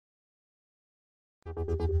It's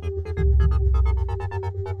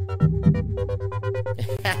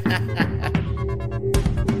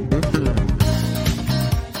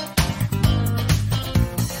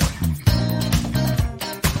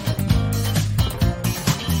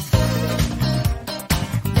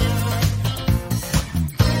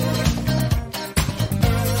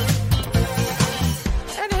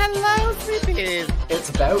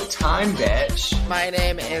about time, bitch. My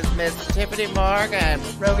name is Miss Tiffany Morgan.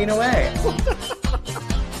 Rowing away.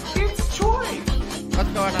 It's Troy. What's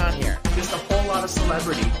going on here? Just a whole lot of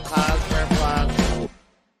celebrity. Pause for applause.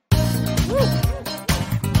 Woo.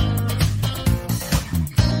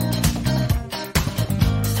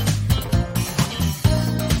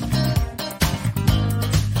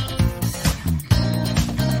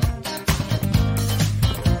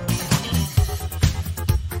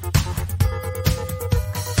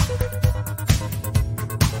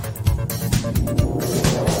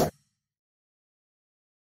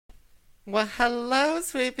 Well, hello,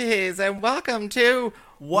 sweet peas, and welcome to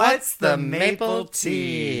What's the Maple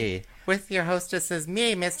Tea? With your hostesses,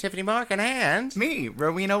 me, Miss Tiffany Morgan, and me,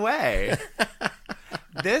 Rowena Way.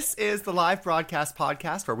 This is the live broadcast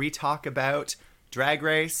podcast where we talk about Drag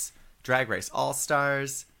Race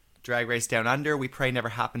All-Stars, Drag Race Down Under, We Pray Never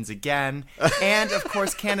Happens Again, and, of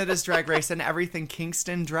course, Canada's Drag Race and everything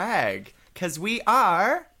Kingston Drag. Because we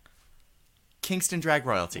are Kingston Drag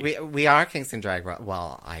Royalty. We are Kingston Drag Royalty.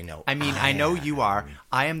 Well, I know. I know you are.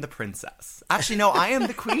 I am the princess. Actually, no, I am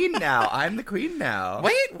the queen now. I'm the queen now.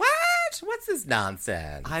 Wait, what? What's this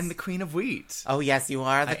nonsense? I'm the queen of wheat. Oh, yes, you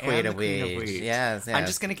are the queen of wheat. Yes. I'm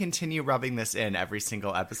just going to continue rubbing this in every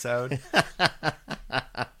single episode.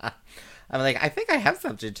 I'm like, I think I have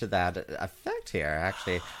something to that effect here,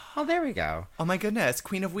 actually. Oh, there we go. Oh, my goodness.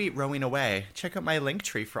 Queen of Wheat, Rowing Away. Check out my link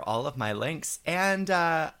tree for all of my links and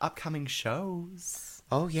upcoming shows.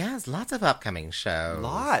 Oh, yes. Lots of upcoming shows.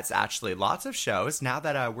 Lots, actually. Lots of shows now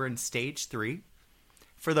that we're in stage 3.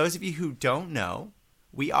 For those of you who don't know,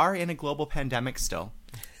 we are in a global pandemic still.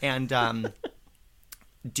 And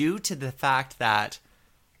due to the fact that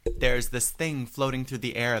there's this thing floating through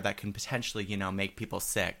the air that can potentially, make people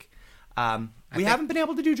sick, we haven't been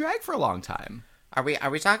able to do drag for a long time. Are we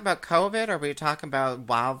talking about COVID, or are we talking about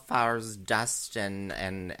wildfires, dust, and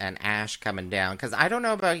ash coming down? Because I don't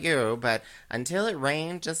know about you, but until it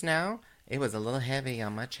rained just now, it was a little heavy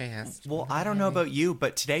on my chest. Well, I don't know about you,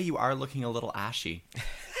 but today you are looking a little ashy.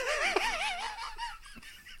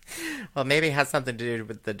 Well, maybe it has something to do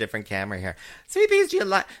with the different camera here. Sweet peas, do you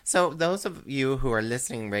like? So those of you who are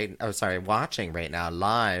watching right now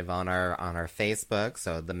live on our Facebook,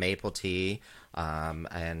 so the Maple Tea,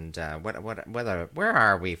 and where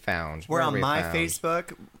are we found? We're on my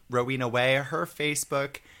Facebook, Rowena Way, her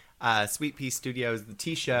Facebook, Sweet Pea Studios, the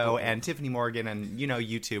Tea Show, and Tiffany Morgan, and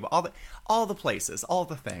YouTube, all the places, all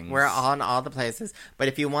the things. We're on all the places. But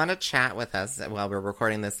if you want to chat with us while we're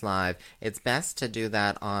recording this live, it's best to do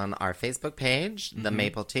that on our Facebook page, The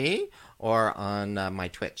Maple Tea, or on my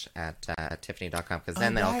Twitch at Tiffany.com, because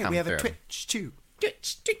then they'll come through. We have a Twitch too.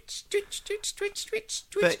 Twitch.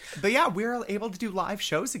 But yeah, we're able to do live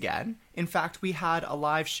shows again. In fact, we had a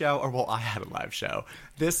live show, I had a live show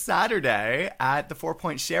this Saturday at the 4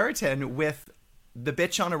 Point Sheraton with the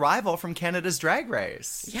bitch on arrival from Canada's Drag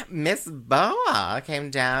Race. Yeah, Miss Boa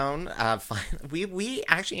came down. We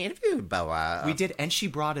actually interviewed Boa. We did, and she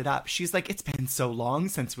brought it up. She's like, it's been so long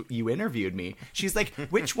since you interviewed me. She's like,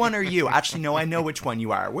 which one are you? Actually, no, I know which one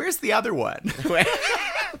you are. Where's the other one?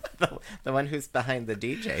 The one who's behind the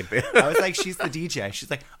DJ booth. I was like, she's the DJ. She's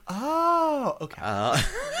like, oh, okay.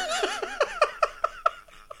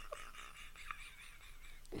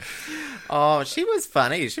 Oh, she was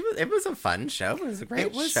funny. It was a fun show. It was a great show.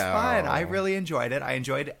 It was fun. I really enjoyed it. I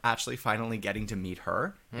enjoyed actually finally getting to meet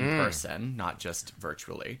her in person, not just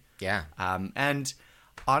virtually. Yeah. And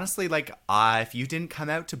honestly, if you didn't come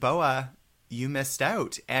out to Boa, you missed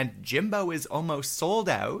out. And Jimbo is almost sold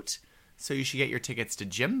out. So you should get your tickets to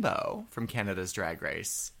Jimbo from Canada's Drag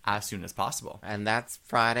Race as soon as possible. And that's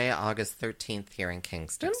Friday, August 13th here in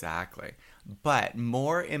Kingston. Exactly. But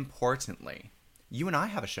more importantly, you and I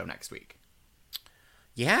have a show next week.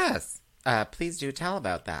 Yes. Please do tell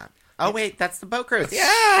about that. Oh, wait, that's the boat cruise.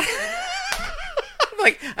 Yeah.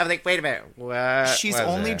 I'm like, wait a minute. What? She's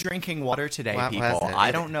only drinking water today, people.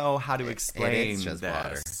 I don't know how to explain this.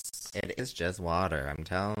 Water. It is just water. I'm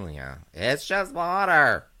telling you. It's just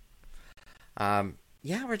water.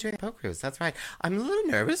 Yeah, we're doing a boat cruise. That's right. I'm a little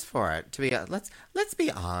nervous for it. To be let's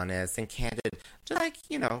be honest and candid, just like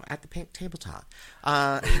at the Pink Table Talk.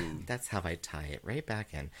 That's how I tie it right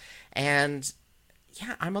back in. And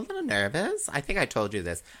yeah, I'm a little nervous. I think I told you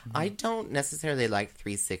this. Mm-hmm. I don't necessarily like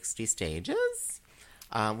 360 stages.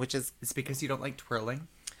 which is It's because you don't like twirling?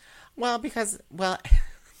 because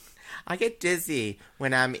I get dizzy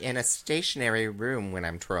when I'm in a stationary room when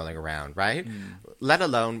I'm twirling around, right? Let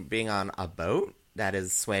alone being on a boat that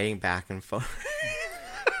is swaying back and forth.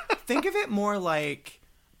 Think of it more like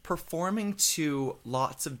performing to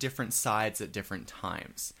lots of different sides at different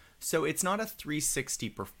times. So it's not a 360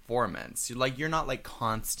 performance. You're not like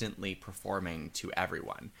constantly performing to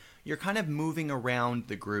everyone. You're kind of moving around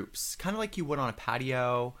the groups, kind of like you would on a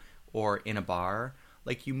patio or in a bar.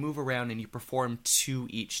 Like you move around and you perform to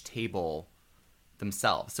each table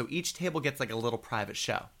themselves. So each table gets like a little private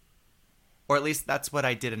show. Or at least that's what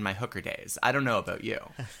I did in my hooker days. I don't know about you.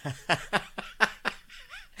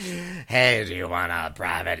 Hey, do you want a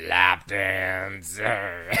private lap dance?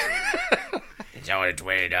 It's only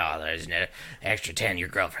 $20 and an extra 10 your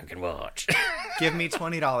girlfriend can watch. Give me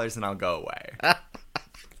 $20 and I'll go away.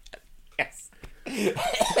 Yes.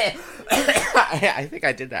 I think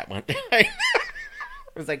I did that one.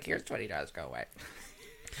 I was like, here's $20, go away.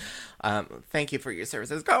 Thank you for your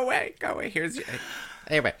services. Go away. Here's your...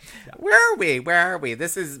 Anyway, where are we?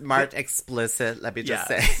 This is marked explicit. Let me just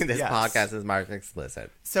say, this podcast is marked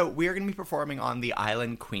explicit. So we are going to be performing on the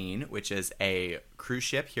Island Queen, which is a cruise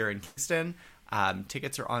ship here in Kingston.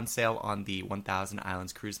 Tickets are on sale on the 1000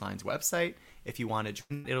 Islands Cruise Lines website. If you want to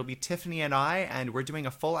join, it'll be Tiffany and I, and we're doing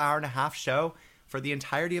a full hour-and-a-half show for the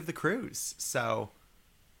entirety of the cruise. So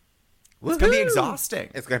it's going to be exhausting.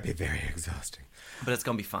 It's going to be very exhausting. But it's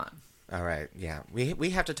going to be fun. All right, yeah. We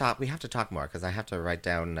have to talk. We have to talk more because I have to write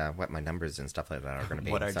down what my numbers and stuff like that are going to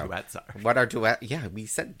be. What our duets are. What our duet? Yeah, we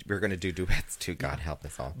said we were going to do duets too. God help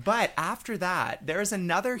us all. But after that, there is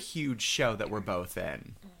another huge show that we're both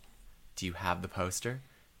in. Do you have the poster?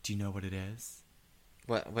 Do you know what it is?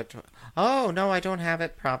 What? Oh no, I don't have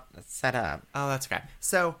it set up. Oh, that's okay.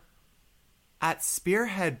 So, at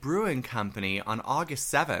Spearhead Brewing Company on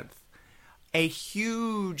August 7th. A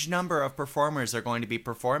huge number of performers are going to be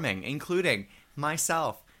performing, including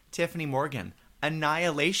myself, Tiffany Morgan.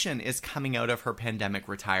 Annihilation is coming out of her pandemic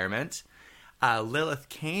retirement. Lilith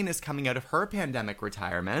Kane is coming out of her pandemic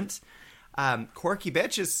retirement. Corky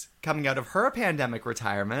Bitch is coming out of her pandemic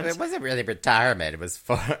retirement. It wasn't really retirement. It was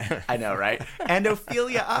for... I know, right? And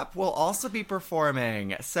Ophelia Up will also be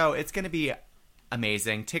performing. So it's going to be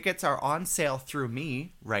amazing. Tickets are on sale through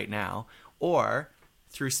me right now, or...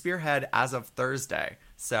 through Spearhead as of Thursday.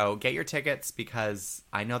 So get your tickets because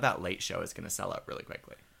I know that late show is going to sell out really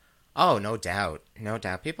quickly. Oh, no doubt. No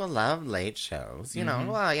doubt. People love late shows. You know,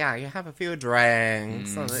 well, yeah, you have a few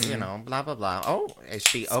drinks, so that, you know, blah, blah, blah. Oh,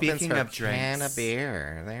 she opens her can of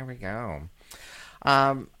beer. There we go.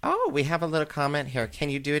 We have a little comment here. Can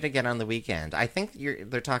you do it again on the weekend? I think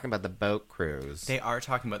they're talking about the boat cruise. They are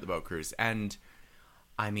talking about the boat cruise. And,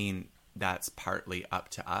 I mean... that's partly up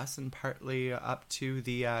to us and partly up to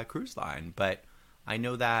the cruise line. But I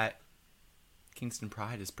know that Kingston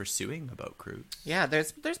Pride is pursuing a boat cruise. Yeah,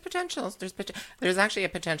 there's potentials. There's actually a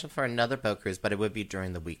potential for another boat cruise, but it would be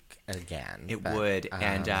during the week again. It would.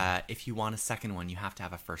 And if you want a second one, you have to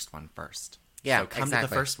have a first one first. Yeah, so come exactly. to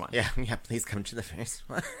the first one. Yeah, please come to the first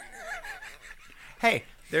one. Hey,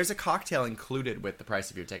 there's a cocktail included with the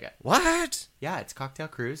price of your ticket. What? Yeah, it's Cocktail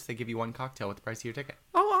Cruise. They give you one cocktail with the price of your ticket.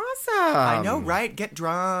 Oh, awesome. I know, right? Get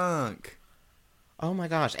drunk. Oh, my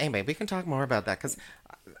gosh. Anyway, we can talk more about that because...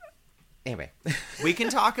 anyway. We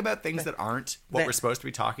can talk about things that aren't what we're supposed to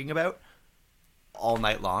be talking about all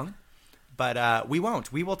night long. But we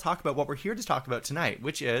won't. We will talk about what we're here to talk about tonight,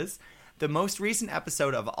 which is the most recent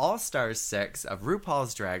episode of All Stars 6 of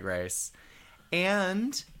RuPaul's Drag Race.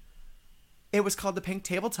 And... it was called The Pink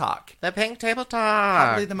Table Talk. The Pink Table Talk.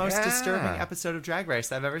 Probably the most disturbing episode of Drag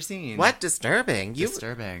Race I've ever seen. What? Disturbing?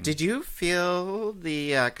 Disturbing. Did you feel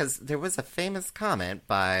the... because there was a famous comment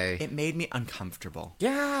by... It made me uncomfortable.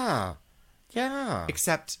 Yeah. Yeah.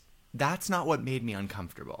 Except that's not what made me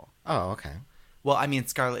uncomfortable. Oh, okay. Well, I mean,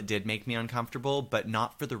 Scarlett did make me uncomfortable, but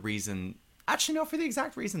not for the reason... actually, no, for the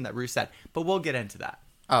exact reason that Ru said. But we'll get into that.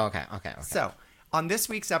 Oh, okay. So... on this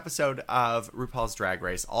week's episode of RuPaul's Drag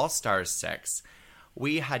Race All Stars 6,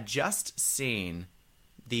 we had just seen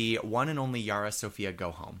the one and only Yara Sofia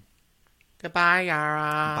go home. Goodbye,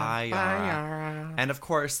 Yara. Bye, Yara. And of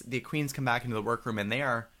course, the queens come back into the workroom and they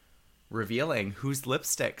are revealing whose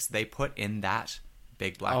lipsticks they put in that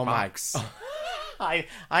big black box. I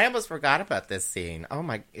almost forgot about this scene. Oh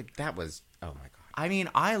my God. I mean,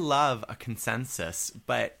 I love a consensus,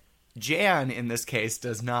 but... Jan, in this case,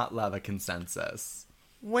 does not love a consensus.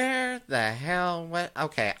 Where the hell? What?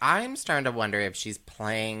 Okay, I'm starting to wonder if she's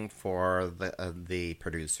playing for the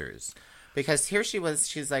producers. Because here she was,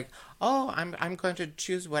 she's like, oh, I'm going to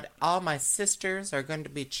choose what all my sisters are going to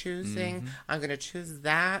be choosing. I'm going to choose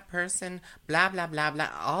that person, blah, blah, blah, blah.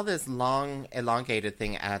 All this long, elongated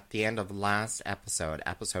thing at the end of last episode,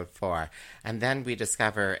 episode 4. And then we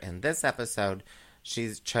discover in this episode,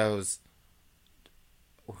 she chose,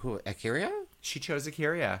 who, Akira? She chose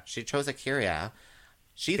Akira. She chose Akira.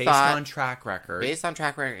 She Based thought, on track record. based on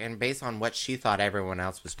track record and based on what she thought everyone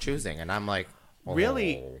else was choosing. And I'm like, oh.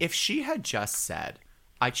 Really, if she had just said,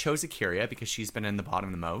 I chose Akira because she's been in the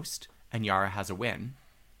bottom the most and Yara has a win,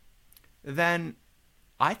 then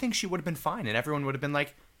I think she would have been fine and everyone would have been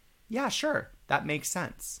like, yeah, sure, that makes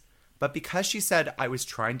sense. But because she said, I was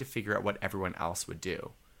trying to figure out what everyone else would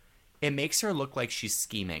do, it makes her look like she's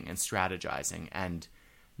scheming and strategizing and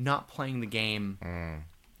not playing the game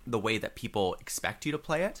the way that people expect you to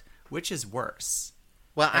play it, which is worse.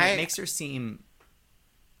 Well, And it makes her seem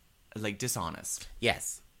like dishonest.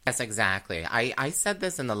 Yes. Yes, exactly. I said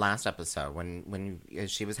this in the last episode when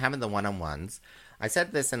she was having the one-on-ones. I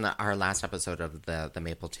said this in our last episode of the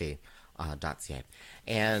Maple Tea. .ca.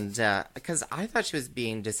 And because I thought she was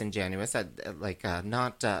being disingenuous,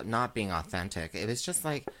 not being authentic. It was just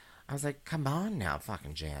like, I was like, come on now,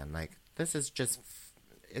 fucking Jan. Like, this is just,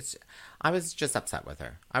 I was just upset with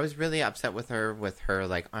her. I was really upset with her,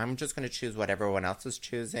 like, I'm just going to choose what everyone else is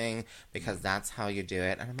choosing because that's how you do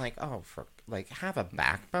it. And I'm like, oh, have a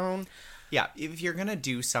backbone. Yeah, if you're going to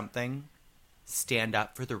do something, stand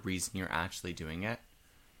up for the reason you're actually doing it.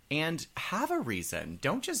 And have a reason.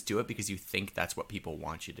 Don't just do it because you think that's what people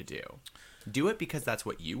want you to do. Do it because that's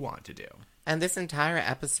what you want to do. And this entire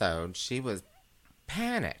episode, she was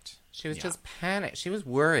panicked. She was just panicked. She was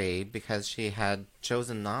worried because she had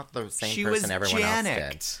chosen not the same person everyone else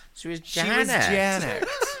did. She was Janet.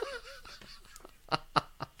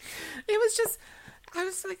 It was just, I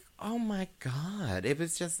was like, oh my God. It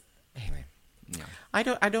was just, anyway. Yeah. I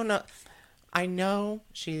don't know. I know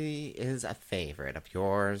she is a favorite of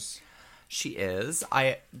yours. She is.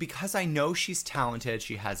 Because I know she's talented.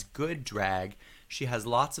 She has good drag. She has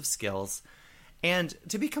lots of skills. And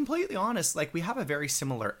to be completely honest, like, we have a very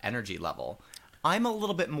similar energy level. I'm a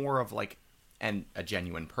little bit more of like a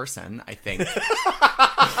genuine person, I think.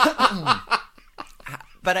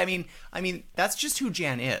 But I mean, that's just who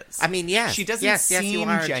Jan is. I mean, yes. She doesn't seem you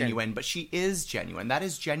are genuine, but she is genuine. That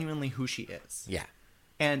is genuinely who she is. Yeah.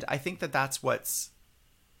 And I think that that's what's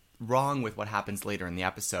wrong with what happens later in the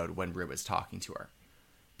episode when Rue is talking to her.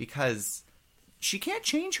 Because she can't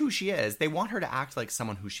change who she is. They want her to act like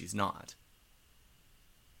someone who she's not.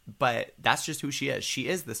 But that's just who she is. She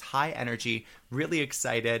is this high energy, really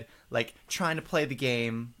excited, like trying to play the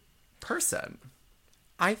game person.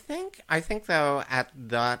 I think though, at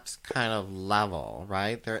that kind of level,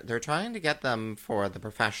 right? They're trying to get them for the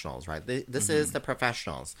professionals, right? This is the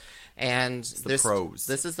professionals, and the pros.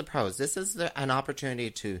 This is the pros. This is an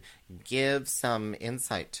opportunity to give some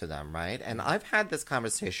insight to them, right? And I've had this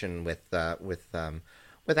conversation with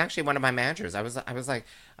actually one of my managers. I was like,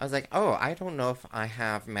 oh, I don't know if I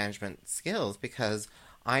have management skills because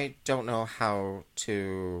I don't know how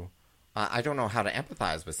to. I don't know how to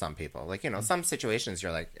empathize with some people. Like, some situations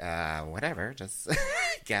you're like, whatever, just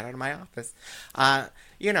get out of my office. And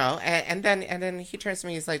then he turns to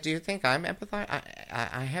me, he's like, do you think I'm empathize?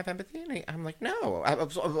 I have empathy? And I'm like, no.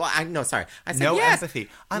 No, sorry. I said, no yes. empathy.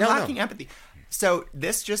 I'm lacking empathy. So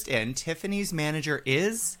this just in, Tiffany's manager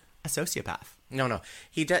is a sociopath. No.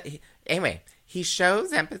 He does. Anyway, he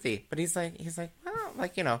shows empathy, but he's like, well,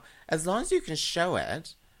 like, as long as you can show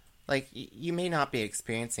it, like, you may not be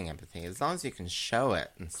experiencing empathy as long as you can show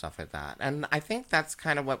it and stuff like that. And I think that's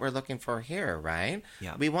kind of what we're looking for here, right?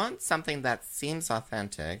 Yeah. We want something that seems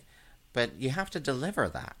authentic, but you have to deliver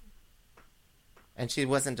that. And she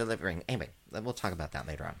wasn't delivering. Anyway, we'll talk about that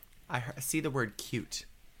later on. I see the word cute.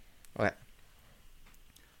 What?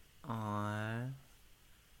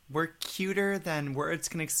 We're cuter than words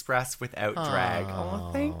can express without drag.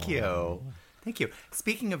 Oh, thank you. Thank you.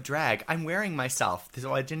 Speaking of drag, I'm wearing myself,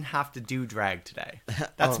 so I didn't have to do drag today.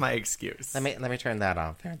 That's my excuse. Let me turn that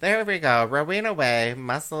off there. There we go. Rowena Way,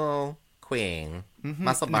 Muscle Queen,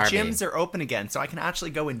 Muscle Barbie. The gyms are open again, so I can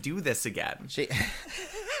actually go and do this again.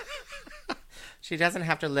 She doesn't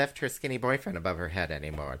have to lift her skinny boyfriend above her head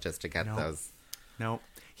anymore just to get those. No.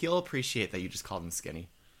 He'll appreciate that you just called him skinny.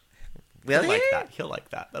 Will He'll he? like that. He'll like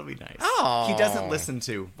that. That'll be nice. Oh. He doesn't listen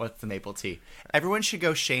to What's the Maple Tea. Everyone should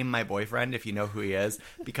go shame my boyfriend if you know who he is,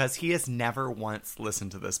 because he has never once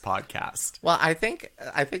listened to this podcast. Well, I think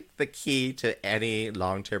the key to any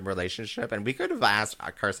long-term relationship, and we could have asked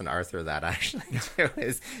Carson Arthur that actually too,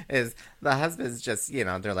 is the husband's just,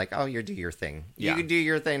 they're like, oh, you do your thing. Yeah. You do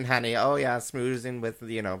your thing, honey. Oh, yeah, smoozing with,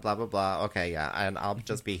 blah, blah, blah. Okay, yeah, and I'll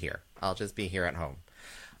just be here. I'll just be here at home.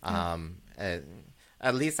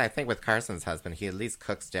 At least I think with Carson's husband, he at least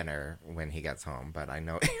cooks dinner when he gets home, but I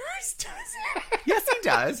know yours doesn't. Yes, he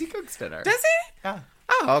does. He cooks dinner. Does he? Yeah.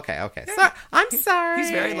 Oh, okay. So, I'm sorry. He's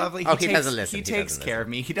very lovely. He doesn't listen. He takes care of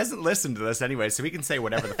me. He doesn't listen to this anyway, so we can say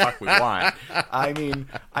whatever the fuck we want. I mean,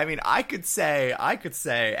 I could say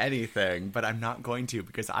anything, but I'm not going to,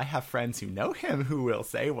 because I have friends who know him who will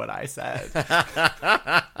say what I said.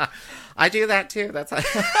 I do that too. That's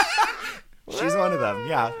She's one of them.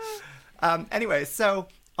 Yeah. Anyway, so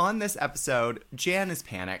on this episode, Jan is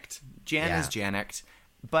panicked. Jan is Janicked,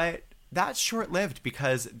 but that's short-lived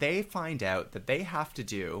because they find out that they have to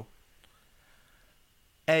do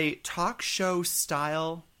a talk show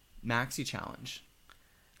style maxi challenge.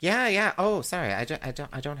 Yeah. Oh, sorry. I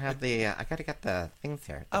don't have the. I gotta get the things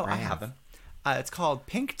here. Oh, I have them. It's called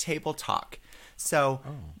Pink Table Talk. So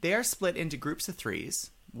they are split into groups of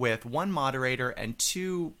 3s with one moderator and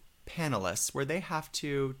 2 panelists, where they have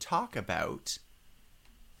to talk about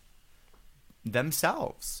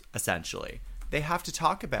themselves, essentially. They have to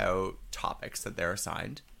talk about topics that they're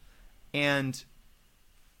assigned, and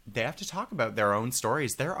they have to talk about their own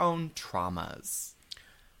stories, their own traumas.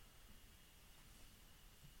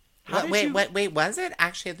 Wait, was it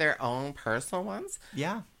actually their own personal ones?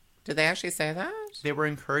 Yeah. Did they actually say that? They were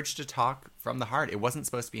encouraged to talk from the heart. It wasn't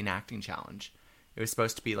supposed to be an acting challenge. It was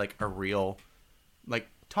supposed to be like a real,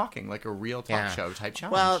 talking, like a real talk show type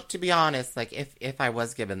challenge. Well, to be honest, if I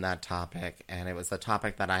was given that topic and it was a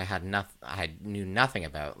topic that I knew nothing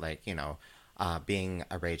about, being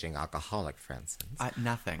a raging alcoholic, for instance.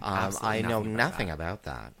 Nothing. I know nothing about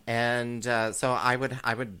that, and so I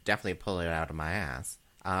would definitely pull it out of my ass,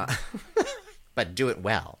 but do it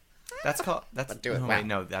well. Do it well. Wait,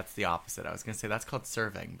 no, that's the opposite. I was going to say that's called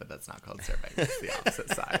serving, but that's not called serving. It's the opposite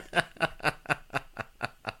side.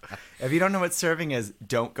 If you don't know what serving is,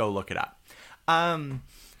 don't go look it up.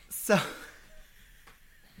 So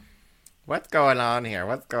what's going on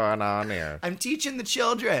here? I'm teaching the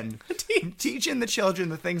children. I'm teaching the children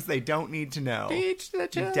the things they don't need to know. Teach the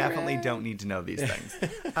children. You definitely don't need to know these things.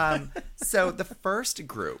 So the first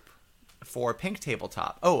group for Pink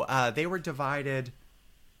Tabletop. They were divided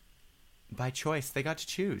by choice. They got to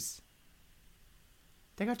choose.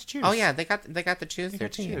 Oh yeah, they got to choose their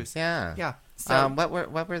teams. Yeah. Yeah. So what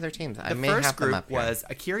were their teams? The first group was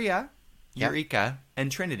Akira, Eureka,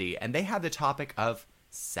 and Trinity, and they had the topic of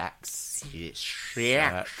sex.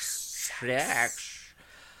 Sex.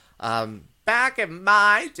 Back in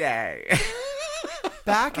my day.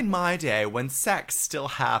 Back in my day, when sex still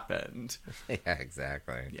happened. Yeah,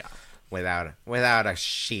 exactly. Yeah. Without a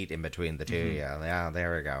sheet in between the two. Mm-hmm. Yeah,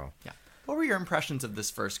 there we go. Yeah. What were your impressions of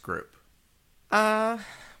this first group? Well,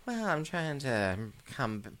 I'm trying to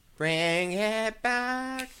bring it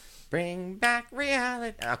back, bring back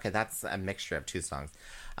reality. Okay, that's a mixture of 2 songs.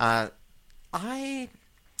 I thought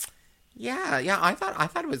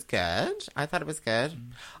it was good.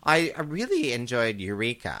 I really enjoyed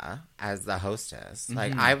Eureka as the hostess.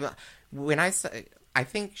 Mm-hmm. I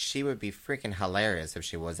think she would be freaking hilarious if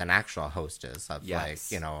she was an actual hostess of a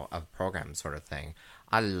program sort of thing.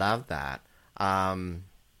 I love that.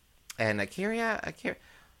 And Akira,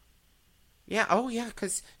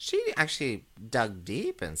 because she actually dug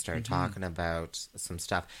deep and started talking about some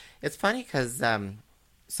stuff. It's funny because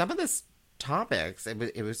some of this topics,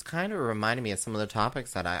 it was kind of reminding me of some of the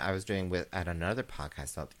topics that I was doing at another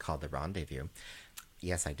podcast called The Rendezvous.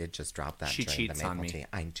 Yes, I did just drop that. She cheats the on me. Tea.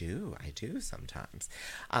 I do sometimes.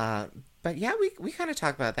 But yeah, we kind of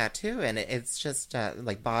talk about that too, and it's just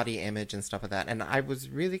like body image and stuff like that. And I was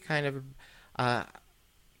really kind of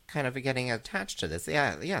getting attached to this.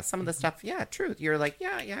 Yeah, some of the stuff, truth. You're like,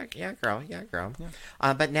 yeah, girl. Yeah.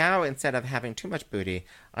 But now, instead of having too much booty,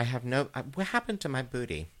 I have no... what happened to my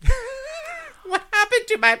booty? What happened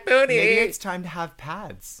to my booty? Maybe it's time to have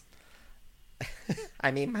pads.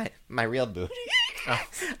 I mean, my real booty.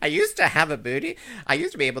 I used to have a booty. I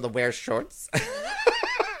used to be able to wear shorts. You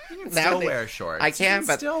can still wear shorts. I can,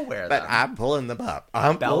 but still wear them. But I'm pulling them up.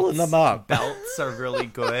 Pulling them up. Belts are really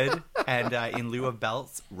good. And in lieu of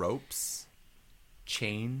belts, ropes,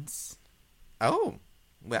 chains. Oh.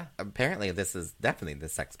 Well, apparently this is definitely the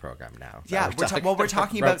sex program now. Yeah, we're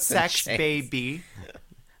talking about sex, baby.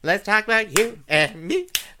 Let's talk about you and me.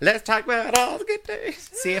 Let's talk about all the good days.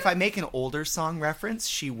 See, if I make an older song reference,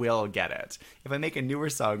 she will get it. If I make a newer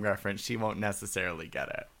song reference, she won't necessarily get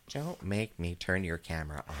it. Don't make me turn your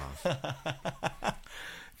camera off.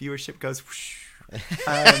 Viewership goes whoosh.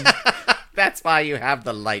 That's why you have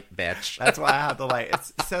the light, bitch. That's why I have the light.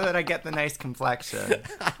 It's so that I get the nice complexion.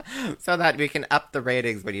 So that we can up the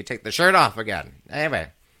ratings when you take the shirt off again. Anyway.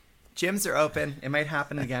 Gyms are open. It might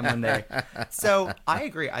happen again one day. So I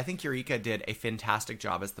agree. I think Eureka did a fantastic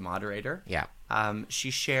job as the moderator. Yeah. She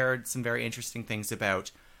shared some very interesting things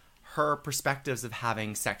about her perspectives of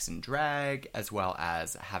having sex in drag, as well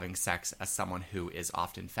as having sex as someone who is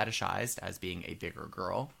often fetishized as being a bigger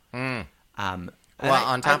girl. Well,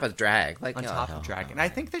 on top of drag. On top of drag. And I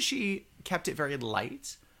think that she kept it very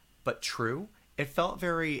light, but true. It felt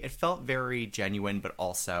very genuine, but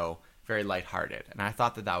also very lighthearted. And I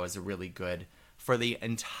thought that that was a really good for the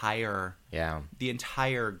entire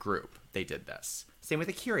group. They did this. Same with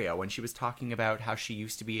Akira when she was talking about how she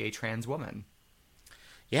used to be a trans woman.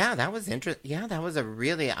 Yeah, that was interesting. Yeah, that was a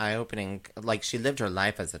really eye-opening. Like, she lived her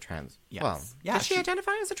life as a trans. Yes. Well, yeah, did she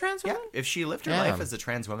identify as a trans woman? Yeah, if she lived her life as a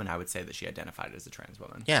trans woman, I would say that she identified as a trans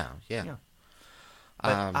woman. Yeah.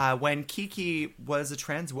 But when Kiki was a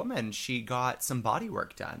trans woman, she got some body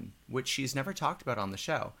work done, which she's never talked about on the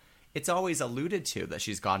show. It's always alluded to that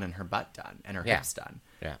she's gotten her butt done and her hips done.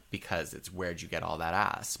 Yeah. Because it's where'd you get all that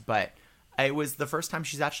ass. But it was the first time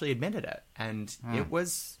she's actually admitted it. And it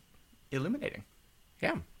was illuminating.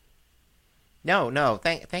 Yeah. No.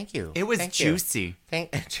 Thank you. It was juicy.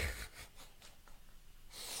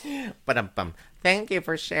 But thank you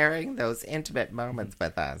for sharing those intimate moments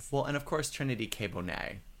with us. Well, and of course, Trinity K.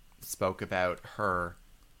 Bonet spoke about her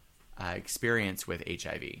experience with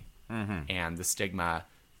HIV and the stigma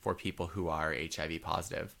for people who are HIV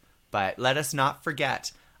positive. But let us not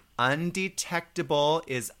forget, undetectable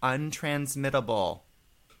is untransmittable.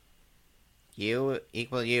 You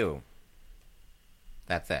equal you.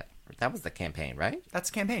 That's it. That was the campaign, right? That's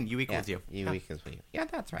the campaign. You equals you. You equals you. Yeah,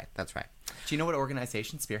 that's right. Do you know what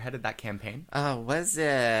organization spearheaded that campaign? Was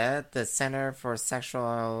it the Center for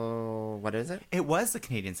Sexual... What is it? It was the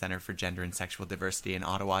Canadian Center for Gender and Sexual Diversity in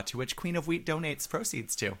Ottawa, to which Queen of Wheat donates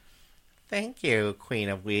proceeds to. Thank you, Queen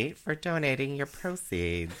of Wheat, for donating your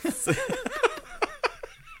proceeds.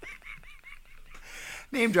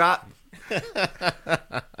 Name drop.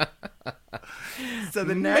 So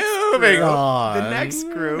the next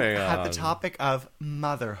group had the topic of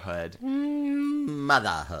motherhood.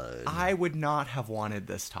 Motherhood. I would not have wanted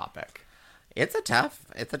this topic. It's a tough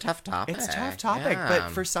topic. It's a tough topic,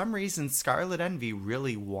 but for some reason, Scarlet Envy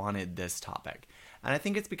really wanted this topic. And I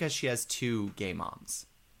think it's because she has two gay moms.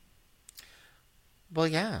 Well,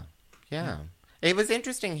 yeah. It was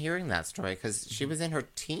interesting hearing that story because she was in her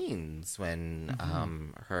teens when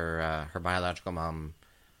her biological mom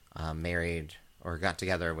married or got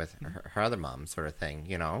together with her other mom, sort of thing,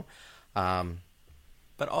 you know.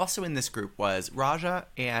 But also in this group was Raja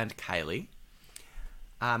and Kylie.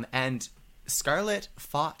 And Scarlet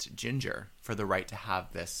fought Ginger for the right to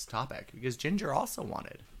have this topic because Ginger also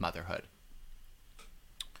wanted motherhood.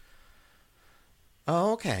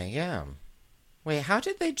 Oh, okay, yeah. Wait, how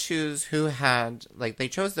did they choose who had, like, they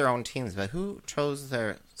chose their own teams, but who chose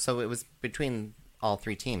their, so it was between all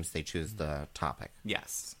three teams they choose the topic?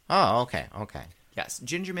 Yes. Oh, okay. Yes,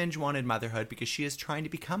 Ginger Minge wanted motherhood because she is trying to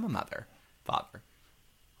become a father.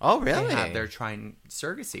 Oh, really? They're trying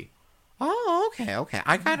surrogacy. Oh, okay.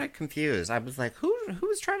 I got it confused. I was like, who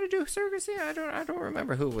was trying to do surrogacy? I don't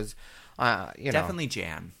remember who was, Definitely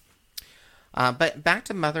Jan. But back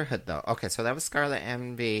to motherhood, though. Okay, so that was Scarlet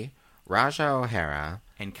Envy, Raja O'Hara.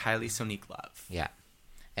 And Kylie Sonique Love. Yeah.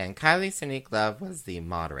 And Kylie Sonique Love was the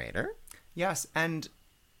moderator. Yes, and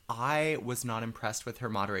I was not impressed with her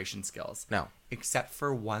moderation skills. No. Except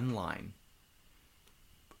for one line.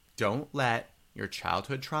 Don't let your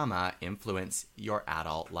childhood trauma influence your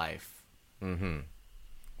adult life. Mm-hmm.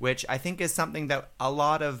 Which I think is something that a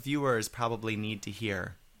lot of viewers probably need to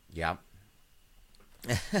hear. Yep.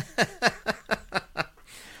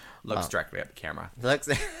 Looks directly at the camera.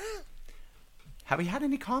 Have we had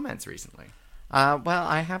any comments recently? Well,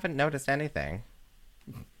 I haven't noticed anything.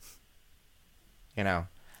 You know,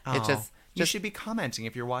 it just you should be commenting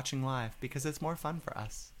if you're watching live because it's more fun for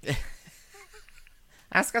us.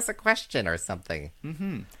 Ask us a question or something.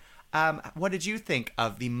 Mm-hmm. What did you think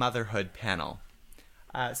of the motherhood panel?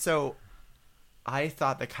 So I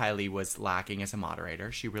thought that Kylie was lacking as a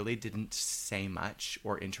moderator. She really didn't say much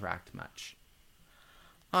or interact much.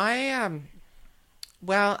 I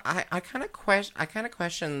kind of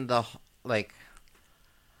question the, like,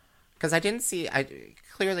 Because I didn't see.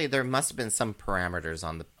 Clearly there must have been some parameters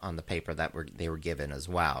on the paper that they were given as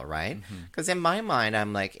well, right? Because in my mind,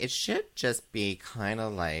 I'm like, it should just be kind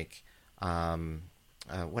of like,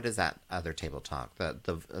 what is that other table talk? The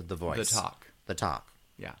voice. The talk.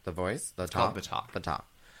 Yeah. The voice. The It's talk. called the talk. The talk.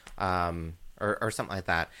 Or something like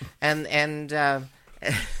that. And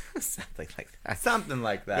something like that. Something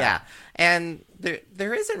like that. Yeah. And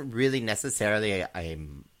there isn't really necessarily a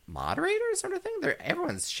moderator sort of thing.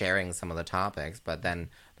 Everyone's sharing some of the topics, but then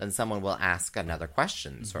someone will ask another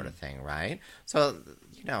question sort of thing, right? So,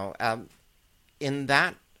 in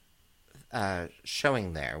that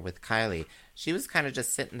showing there with Kylie, she was kind of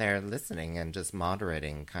just sitting there listening and just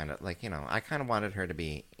moderating, kind of like, I kind of wanted her to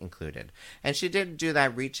be included. And she did do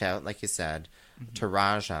that reach out, like you said, to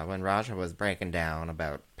Raja when Raja was breaking down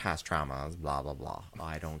about past traumas, blah, blah, blah. Oh,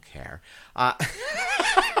 I don't care.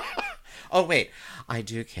 Oh, wait. I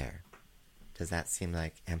do care. Does that seem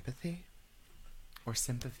like empathy? Or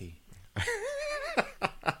sympathy.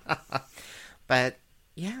 But,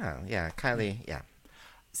 yeah, Kylie, yeah.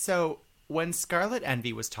 So, when Scarlet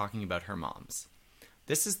Envy was talking about her moms,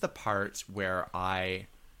 this is the part where I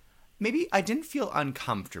didn't feel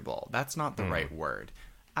uncomfortable. That's not the right word.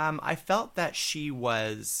 I felt that she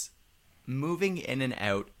was moving in and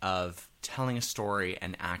out of telling a story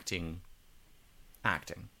and acting,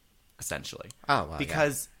 essentially. Oh, well,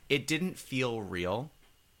 because it didn't feel real.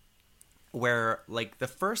 Where, like, the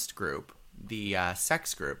first group, the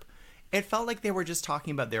sex group, it felt like they were just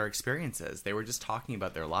talking about their experiences. They were just talking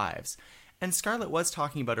about their lives. And Scarlett was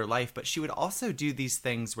talking about her life, but she would also do these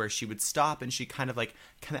things where she would stop and she'd kind of like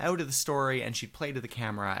come out of the story and she'd play to the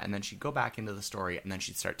camera and then she'd go back into the story and then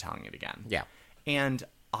she'd start telling it again. Yeah. And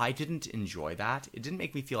I didn't enjoy that. It didn't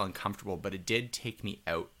make me feel uncomfortable, but it did take me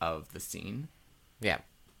out of the scene. Yeah.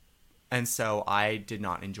 And so I did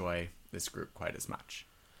not enjoy this group quite as much.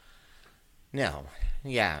 No.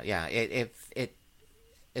 Yeah. It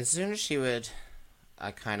as soon as she would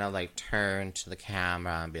kind of like turn to the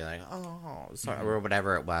camera and be like, oh, sorry, or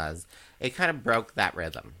whatever it was, it kind of broke that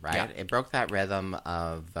rhythm, right? Yeah. It broke that rhythm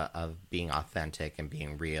of being authentic and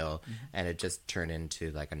being real, and it just turned into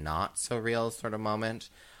like a not so real sort of moment.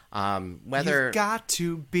 Whether You've got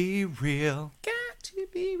to be real. Got to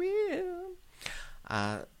be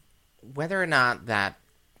real. Whether or not that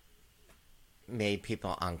made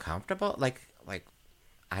people uncomfortable, like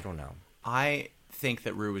I don't know. I think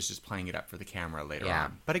that Rue was just playing it up for the camera later Yeah.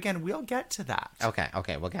 on. But again, we'll get to that. Okay,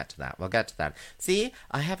 we'll get to that. See,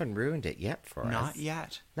 I haven't ruined it yet for us. Not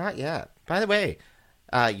yet. Not yet. By the way,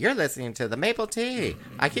 you're listening to the Maple Tea.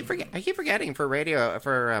 I keep forgetting for radio,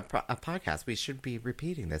 for a podcast, we should be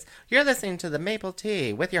repeating this. You're listening to the Maple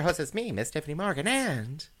Tea with your hostess, me, Miss Tiffany Morgan,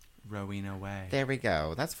 and Rowena Way. there we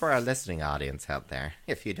go. That's for our listening audience out there,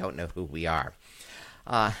 if you don't know who we are.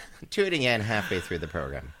 Tuning in halfway through the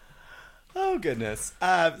program. Oh, goodness.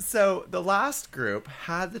 So the last group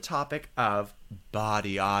had the topic of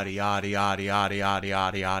body, oddy, oddy, oddy, oddy, oddy,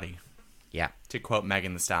 oddy, oddy. Yeah. To quote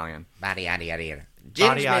Megan Thee Stallion. Body, yaddy, yaddy.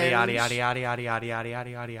 Body, oddy, oddy, oddy, oddy, oddy, oddy, oddy,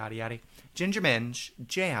 oddy, oddy, oddy, oddy. Ginger Minge,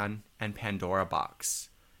 Jan, and Pandora Box.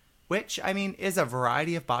 Which, I mean, is a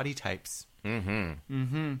variety of body types.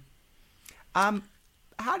 Mm-hmm.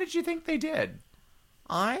 How did you think they did?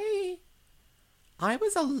 I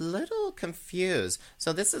was a little confused.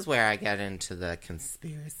 So this is where I get into the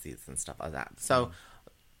conspiracies and stuff like that. So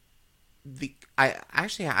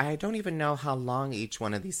I don't even know how long each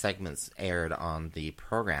one of these segments aired on the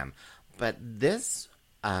program, but this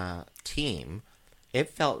team, it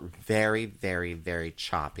felt very, very, very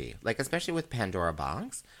choppy. Like, especially with Pandora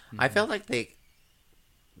Box, I felt like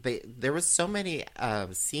there was so many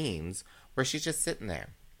scenes where she's just sitting there,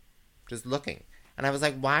 just looking. And I was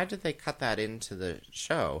like, why did they cut that into the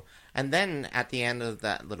show? And then at the end of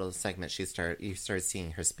that little segment, you started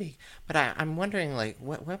seeing her speak. But I'm wondering, like,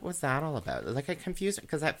 what was that all about? Like, I confused,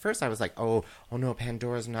 because at first I was like, oh no,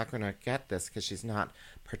 Pandora's not going to get this because she's not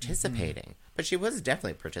participating. But she was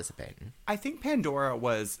definitely participating. I think Pandora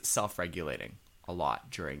was self-regulating a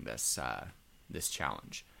lot during this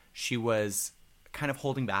challenge. She was kind of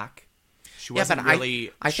holding back. She wasn't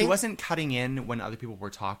she wasn't cutting in when other people were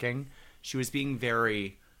talking. She was being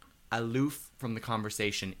very aloof from the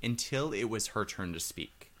conversation until it was her turn to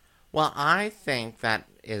speak. Well, I think that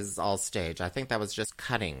is all stage. I think that was just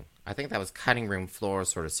cutting. I think that was cutting room floor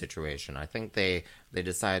sort of situation. I think they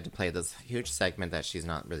decided to play this huge segment that she's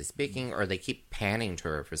not really speaking, or they keep panning to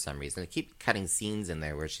her for some reason. They keep cutting scenes in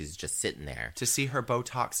there where she's just sitting there. To see her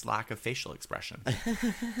Botox lack of facial expression.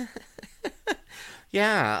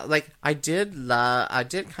 Yeah, like I did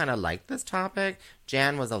kind of like this topic.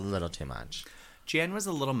 Jan was a little too much. Jan was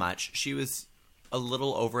a little much. She was a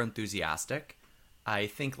little over enthusiastic. I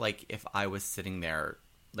think like if I was sitting there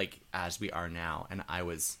like as we are now and I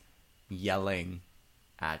was yelling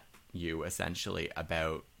at you essentially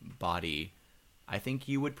about body, I think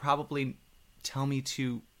you would probably tell me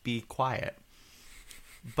to be quiet.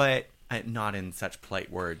 But not in such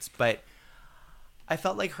polite words, but I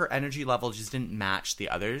felt like her energy level just didn't match the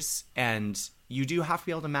others, and you do have to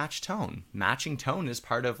be able to match tone. Matching tone is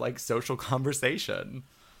part of like social conversation.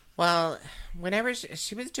 Well, whenever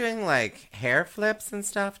she was doing like hair flips and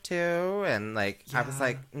stuff too, and like I was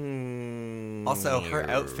like, Also, her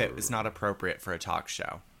outfit was not appropriate for a talk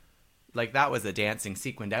show. Like that was a dancing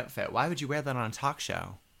sequined outfit. Why would you wear that on a talk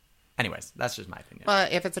show? Anyways, that's just my opinion. Well,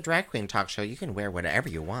 if it's a drag queen talk show, you can wear whatever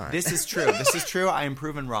you want. This is true. This is true. I am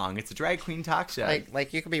proven wrong. It's a drag queen talk show.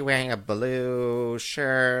 Like you could be wearing a blue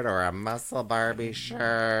shirt or a muscle Barbie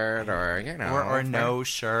shirt or, you know. Or no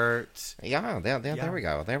shirt. Yeah, there we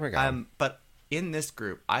go. There we go. But in this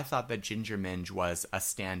group, I thought that Ginger Minge was a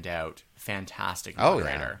standout, fantastic Oh,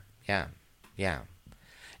 moderator. yeah.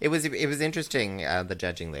 It was interesting, the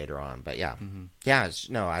judging later on, but yeah. Mm-hmm. Yeah,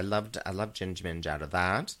 no, I loved Ginger Minge out of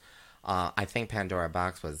that. I think Pandora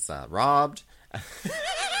Box was robbed.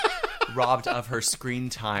 Robbed of her screen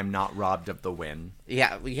time, not robbed of the win.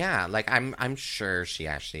 Yeah. Like I'm sure she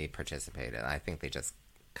actually participated. I think they just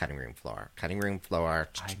cutting room floor. I mean,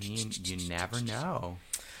 you never know.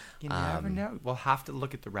 You never know. We'll have to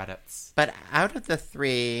look at the Reddits. But out of the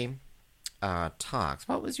three talks,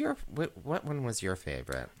 what one was your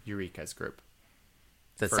favorite? Eureka's group.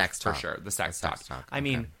 The sex talk. For sure. The sex talk. I okay.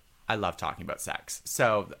 mean, I love talking about sex.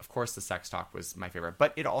 So, of course, the sex talk was my favorite.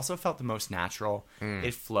 But it also felt the most natural.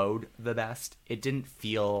 It flowed the best. It didn't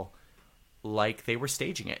feel like they were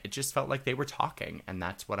staging it. It just felt like they were talking, and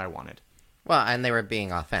that's what I wanted. Well, and they were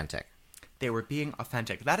being authentic. They were being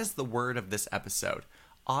authentic. That is the word of this episode.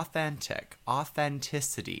 Authentic.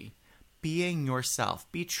 Authenticity. Being yourself.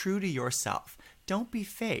 Be true to yourself. Don't be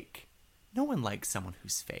fake. No one likes someone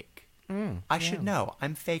who's fake. I should know.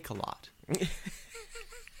 I'm fake a lot.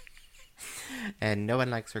 And no one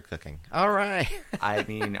likes her cooking. All right. I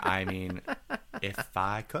mean, if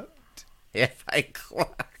I cooked. If I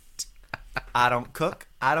cooked. I don't cook,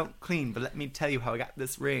 I don't clean, but let me tell you how I got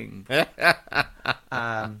this ring.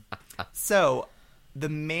 So, the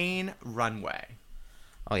main runway.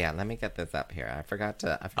 Oh, yeah, let me get this up here. I forgot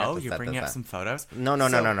to You're bringing up some photos? No,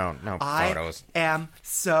 photos. I am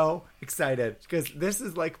so excited, because this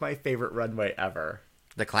is like my favorite runway ever.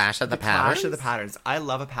 The Clash of the Patterns? Clash of the Patterns. I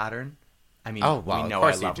love a pattern. I mean, we know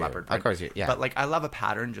I love leopard print. Of course you, yeah. But, like, I love a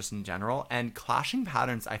pattern just in general. And clashing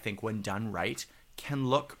patterns, I think, when done right, can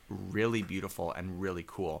look really beautiful and really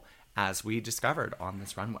cool, as we discovered on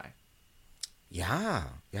this runway. Yeah.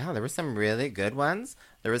 There were some really good ones.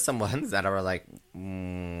 There were some ones that were like,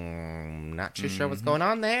 not too sure what's going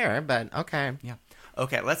on there, but okay. Yeah.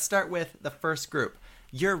 Okay, let's start with the first group.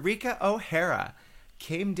 Eureka O'Hara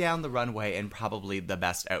came down the runway in probably the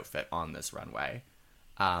best outfit on this runway.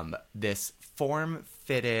 This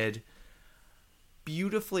form-fitted,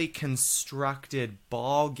 beautifully constructed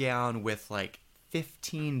ball gown with like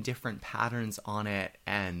 15 different patterns on it,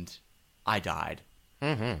 and I died.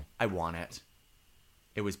 Mm-hmm. I want it.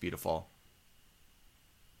 It was beautiful.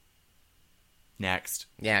 Next.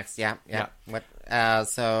 Yeah. What?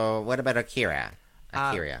 So what about Akira?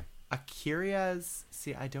 Akira's...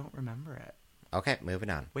 See, I don't remember it. Okay, moving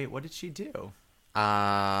on. Wait, what did she do?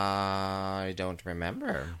 I don't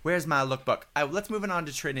remember. Where's my lookbook? Let's move on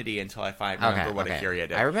to Trinity until I remember what Akira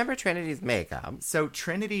did. I remember Trinity's makeup. So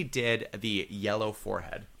Trinity did the yellow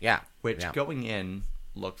forehead. Yeah. Which going in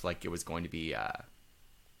looked like it was going to be a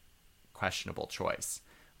questionable choice.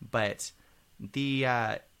 But it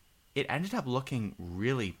ended up looking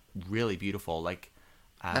really, really beautiful. Like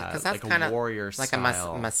that's like kind a of warrior like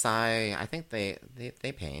style. a Maasai. I think they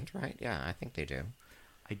paint, right? Yeah, I think they do.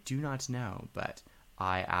 I do not know, but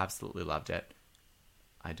I absolutely loved it.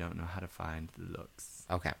 I don't know how to find the looks.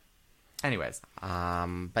 Okay. Anyways.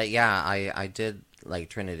 But yeah, I did like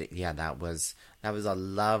Trinity. Yeah, that was a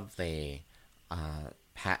lovely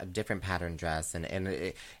different pattern dress, and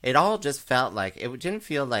it all just felt like, it didn't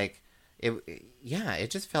feel like it. Yeah,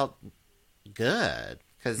 it just felt good,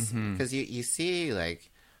 because you see, like,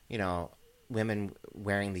 you know, women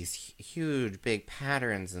wearing these huge big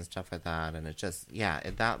patterns and stuff like that, and it just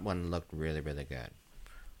that one looked really, really good,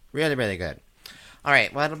 really, really good. All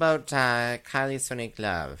right, what about Kylie Sonique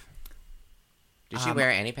Love? Did she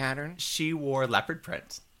wear any pattern? She wore leopard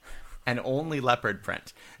print, and only leopard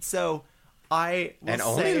print. So I will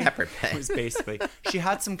only say leopard print was basically, she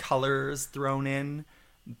had some colors thrown in,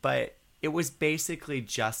 but it was basically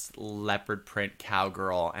just leopard print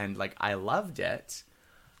cowgirl, and like I loved it,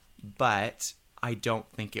 but I don't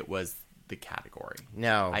think it was the category.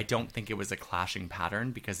 No. I don't think it was a clashing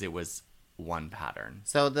pattern because it was one pattern.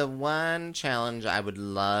 So the one challenge I would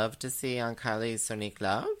love to see on Kylie Sonique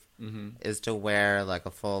Love is to wear like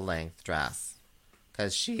a full length dress,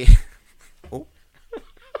 because she. Oh,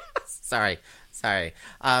 sorry.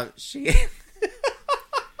 She.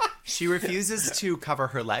 She refuses to cover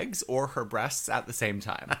her legs or her breasts at the same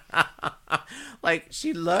time. Like,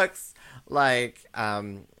 she looks like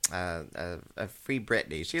a free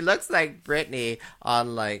Britney. She looks like Britney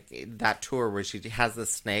on like that tour where she has the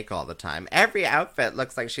snake all the time. Every outfit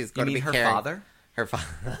looks like she's going to be her carrying father. Her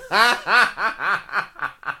father.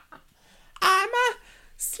 I'm a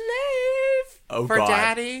slave for God.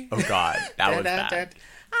 daddy. Oh God, that was bad.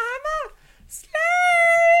 I'm a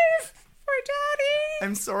slave for daddy.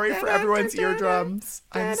 I'm sorry for everyone's eardrums.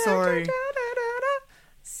 I'm sorry.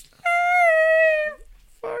 Slave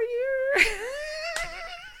for you.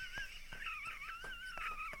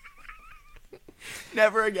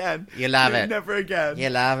 Never again. You love it. Never again. You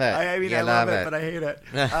love it. I mean, you I love it, but I hate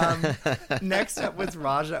it. Next up was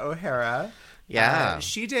Raja O'Hara. Yeah.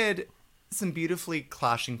 She did some beautifully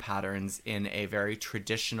clashing patterns in a very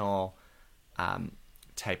traditional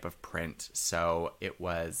type of print. So it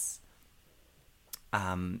was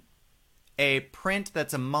a print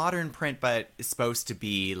that's a modern print, but is supposed to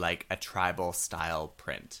be like a tribal style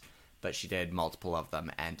print. But she did multiple of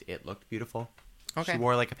them, and it looked beautiful. Okay. She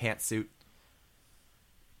wore like a pantsuit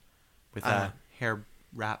with a hair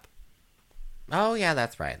wrap. Oh, yeah,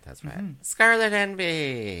 that's right. Scarlet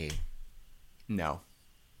Envy. No.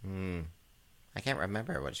 I can't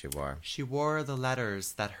remember what she wore. She wore the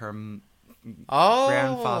letters that her Oh.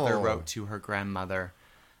 grandfather wrote to her grandmother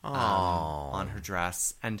Oh. on her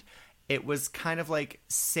dress. And it was kind of like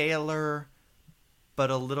sailor, but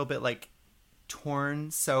a little bit like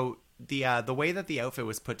torn. So the way that the outfit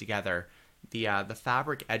was put together, the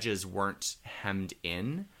fabric edges weren't hemmed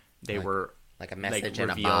in. They were like a message in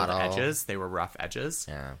a revealed bottle. edges. They were rough edges.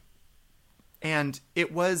 Yeah. And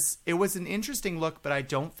it was an interesting look, but I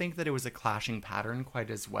don't think that it was a clashing pattern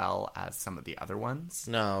quite as well as some of the other ones.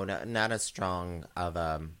 No, not as strong of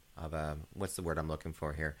a what's the word I'm looking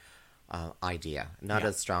for here? Idea. Not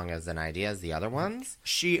as strong as an idea as the other ones.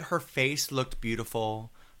 Her face looked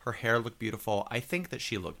beautiful. Her hair looked beautiful. I think that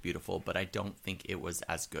she looked beautiful, but I don't think it was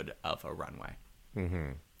as good of a runway.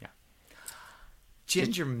 Mm-hmm. Yeah.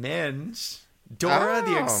 Ginger Minj. Dora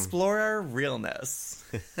the Oh. Explorer Realness.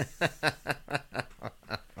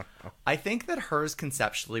 I think that hers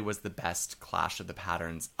conceptually was the best clash of the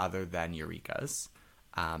patterns other than Eureka's,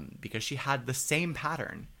 because she had the same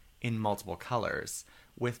pattern in multiple colors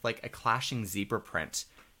with like a clashing zebra print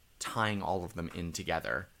tying all of them in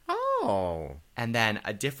together. Oh. And then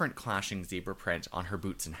a different clashing zebra print on her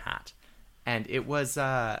boots and hat. And it was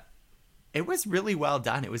really well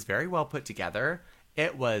done. It was very well put together.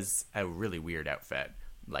 It was a really weird outfit,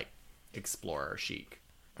 like explorer chic,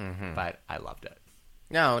 but I loved it.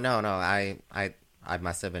 No. I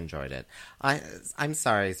must have enjoyed it. I'm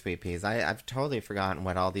sorry, Sweet Peas. I've totally forgotten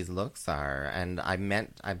what all these looks are, and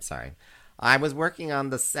I'm sorry. I was working on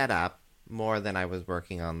the setup more than I was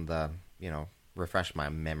working on the, refresh my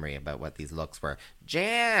memory about what these looks were.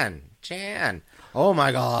 Jan. Oh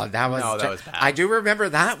my God, that was bad. I do remember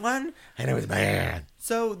that one, and it was bad.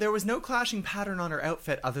 So there was no clashing pattern on her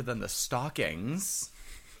outfit other than the stockings,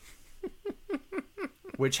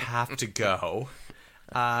 which have to go.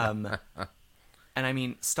 And I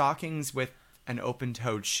mean, stockings with an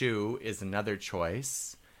open-toed shoe is another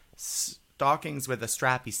choice. Stockings with a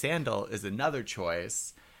strappy sandal is another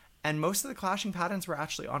choice. And most of the clashing patterns were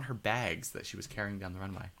actually on her bags that she was carrying down the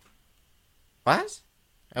runway. What?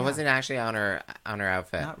 It wasn't actually on her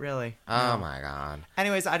outfit. Not really. Oh No. my God.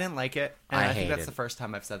 Anyways, I didn't like it. And I think hate that's it. the first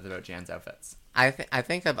time I've said that about Jan's outfits. I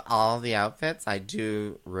think of all the outfits, I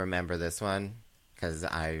do remember this one because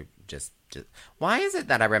I just. Why is it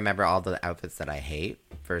that I remember all the outfits that I hate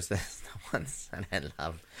versus the ones that I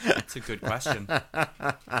love? That's a good question.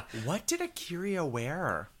 What did Akira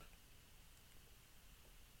wear?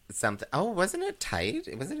 Something. Oh, wasn't it tight?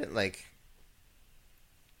 Wasn't it like?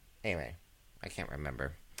 Anyway, I can't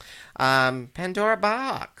remember. Pandora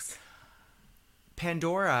Box.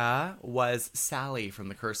 Pandora was Sally from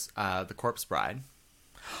the Corpse Bride.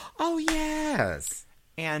 Oh yes.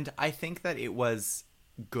 And I think that it was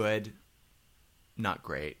good, not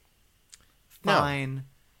great. No. Fine,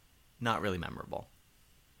 not really memorable.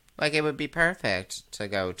 Like it would be perfect to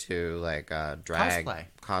go to like a drag Cosplay.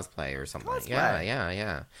 cosplay or something. Cosplay. Yeah.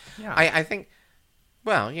 Yeah. I think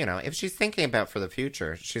Well, you know, if she's thinking about for the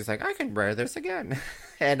future, she's like, I can wear this again.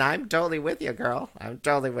 And I'm totally with you, girl. I'm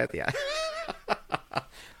totally with you.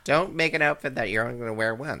 Don't make an outfit that you're only going to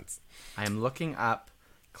wear once. I am looking up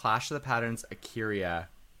Clash of the Patterns A'keria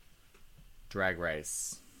Drag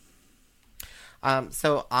Race.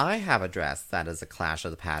 So I have a dress that is a Clash of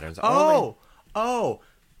the Patterns. Oh!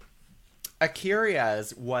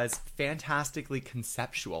 A'keria's was fantastically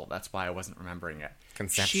conceptual. That's why I wasn't remembering it.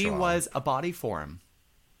 Conceptual. She was a body form.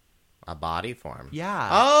 A body form. Yeah.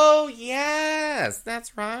 Oh, yes.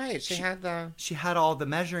 That's right. She had all the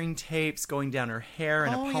measuring tapes going down her hair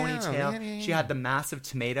in a ponytail. Yeah. She had the massive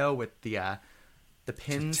tomato with the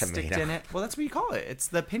pin sticked in it. Well, that's what you call it. It's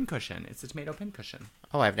the pin cushion. It's the tomato pin cushion.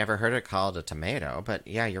 Oh, I've never heard it called a tomato, but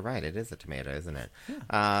yeah, you're right. It is a tomato, isn't it?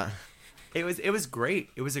 Yeah. It was great.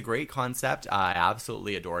 It was a great concept. I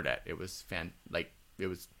absolutely adored it. It was it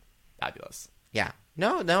was fabulous. Yeah.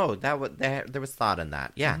 No, there was thought in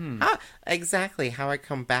that. Yeah. Mm-hmm. Exactly how I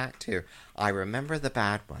come back to. I remember the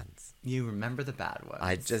bad ones. You remember the bad ones.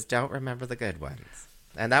 I just don't remember the good ones.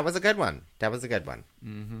 And that was a good one. Mm-hmm. That was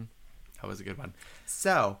a good one.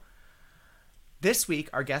 So, this week,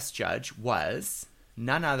 our guest judge was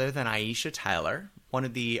none other than Aisha Tyler, one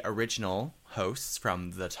of the original hosts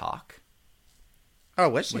from The Talk. Oh,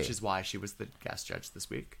 was she? Which is why she was the guest judge this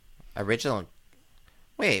week. Original.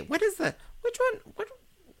 Wait, what is the...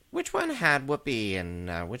 Which one had Whoopi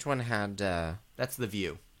and which one had... That's The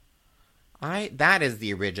View. That is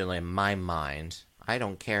the original in my mind. I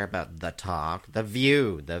don't care about The Talk. The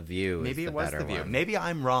View. The View Maybe is the it was better The View. one. Maybe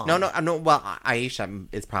I'm wrong. No. Well, Aisha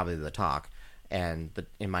is probably The Talk. And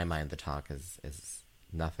in my mind, The Talk is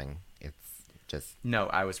nothing. It's just... No,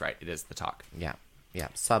 I was right. It is The Talk. Yeah.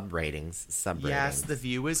 Sub ratings. Yes, The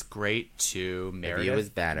View is great too. The View is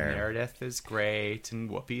better. Meredith is great, and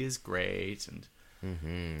Whoopi is great, and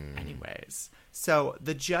anyways. So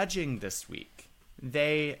the judging this week,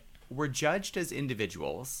 they were judged as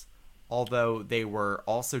individuals, although they were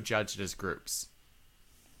also judged as groups.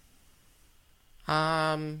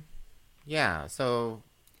 Yeah. So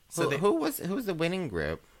who was the winning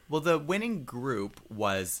group? Well, the winning group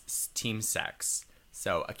was Team Sex.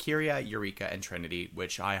 So, A'keria, Eureka, and Trinity,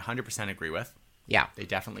 which I 100% agree with. Yeah. They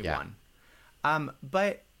definitely won.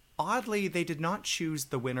 But oddly, they did not choose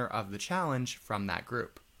the winner of the challenge from that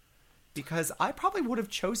group. Because I probably would have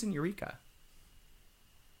chosen Eureka.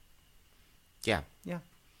 Yeah. Yeah.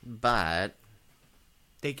 But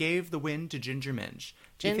they gave the win to Ginger Minj.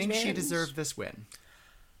 Do you think she deserved this win?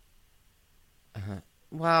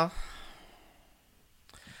 Well,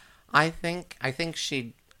 I think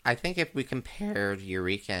if we compared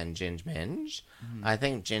Eureka and Ginge Minj, I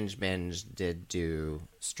think Ginge Minj did do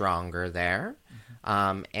stronger there.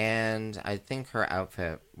 And I think her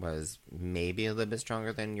outfit was maybe a little bit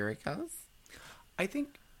stronger than Eureka's. I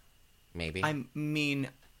think... Maybe. I mean,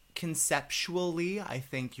 conceptually, I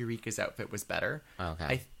think Eureka's outfit was better.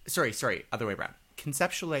 Okay. Sorry, other way around.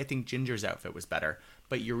 Conceptually, I think Ginger's outfit was better,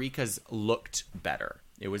 but Eureka's looked better.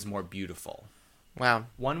 It was more beautiful. Well,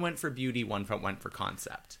 one went for beauty, one went for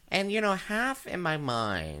concept. And half in my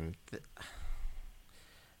mind.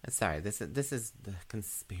 Sorry, this is the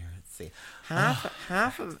conspiracy.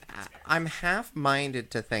 I'm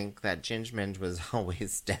half-minded to think that Ginge Minj was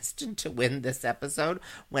always destined to win this episode.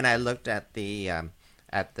 When I looked at the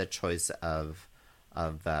choice of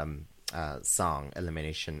song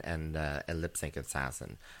elimination and a lip sync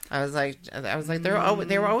assassin, I was like they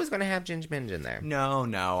were always going to have Ginge Minj in there. No,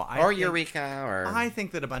 Eureka, or I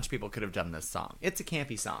think that a bunch of people could have done this song. It's a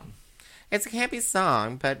campy song. It's a campy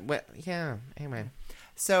song, but yeah. Anyway,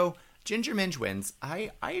 so Ginger Minj wins.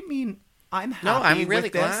 I mean, I'm happy. No, I'm really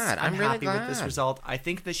with this. glad. I'm really happy glad with this result. I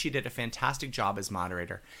think that she did a fantastic job as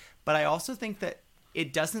moderator, but I also think that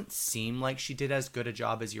it doesn't seem like she did as good a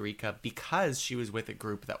job as Eureka because she was with a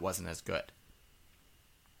group that wasn't as good.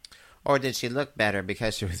 Or did she look better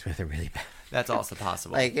because she was with a really bad? That's also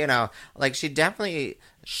possible. She definitely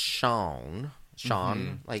shone.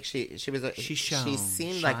 Like she was. She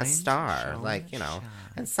seemed like a star.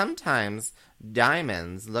 And sometimes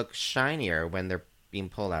diamonds look shinier when they're being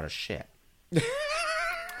pulled out of shit.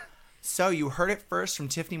 So you heard it first from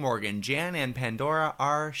Tiffany Morgan. Jan and Pandora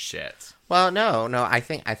are shit. Well, no. I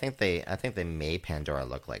think they made Pandora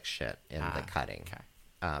look like shit in the cutting.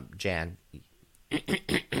 Okay. Jan.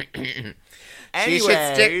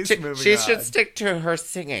 Anyways, she should stick to her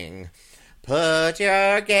singing. Put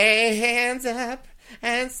your gay hands up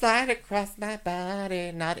and slide across my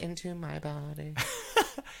body, not into my body.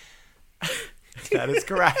 That is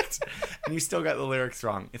correct. And you still got the lyrics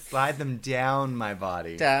wrong. It's slide them down my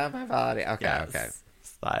body. Down my body. Okay, yes. okay.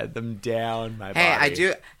 Slide them down my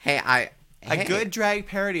body. I A good drag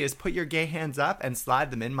parody is put your gay hands up and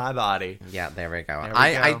slide them in my body. Yeah, there we go. There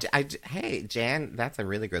we go. Hey, Jan, that's a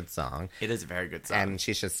really good song. It is a very good song. And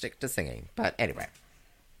she should stick to singing. But anyway.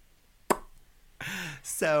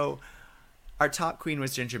 So, our top queen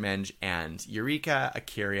was Ginger Minj, and Eureka,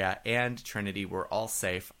 A'keria, and Trinity were all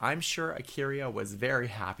safe. I'm sure A'keria was very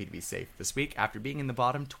happy to be safe this week after being in the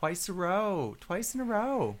bottom twice in a row. Twice in a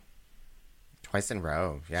row,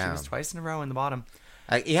 yeah. She was twice in a row in the bottom.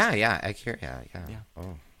 A'keria, yeah.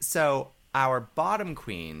 Oh. So, our bottom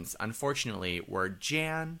queens, unfortunately, were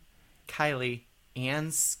Jan, Kylie,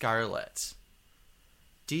 and Scarlett.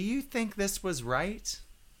 Do you think this was right?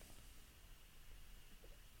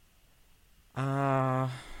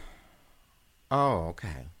 Oh,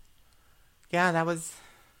 okay. Yeah, that was...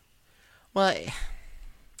 Well,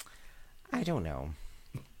 I don't know.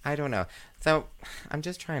 So, I'm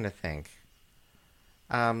just trying to think.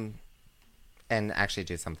 And actually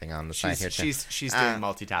do something on the side here, too. She's doing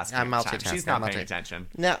multitasking. I'm multitasking. She's not paying attention.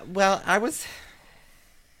 No, well, I was...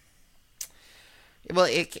 Well,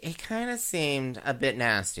 it kind of seemed a bit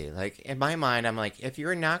nasty. Like, in my mind, I'm like, if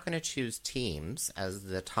you're not going to choose teams as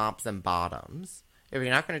the tops and bottoms, if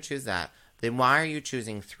you're not going to choose that, then why are you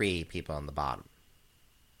choosing 3 people on the bottom?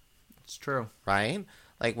 It's true. Right?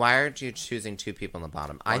 Like, why aren't you choosing 2 people on the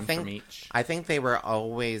bottom? One from each. I think they were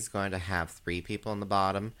always going to have 3 people on the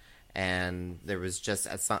bottom, and there was just,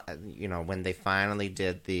 when they finally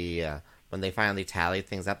did when they finally tallied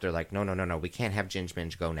things up, they're like, no, we can't have Ginger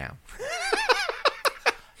Minj go now.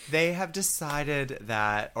 They have decided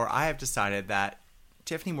that, or I have decided that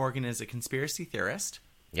Tiffany Morgan is a conspiracy theorist.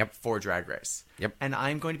 Yep. For Drag Race. Yep. And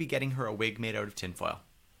I'm going to be getting her a wig made out of tinfoil.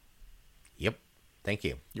 Yep. Thank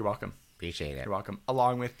you. You're welcome. Appreciate it. You're welcome.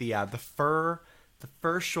 Along with the fur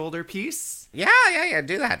shoulder piece. Yeah.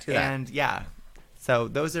 Do that. And yeah. So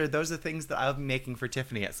those are things that I'll be making for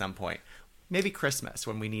Tiffany at some point. Maybe Christmas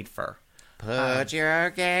when we need fur. Put your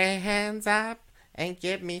gay hands up and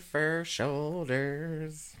give me fur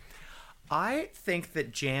shoulders. I think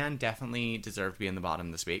that Jan definitely deserved to be in the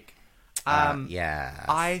bottom this week. Yes.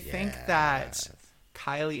 I think that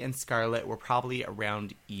Kylie and Scarlett were probably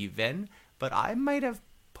around even, but I might have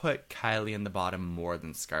put Kylie in the bottom more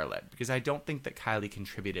than Scarlett because I don't think that Kylie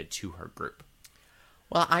contributed to her group.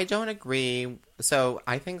 Well, I don't agree. So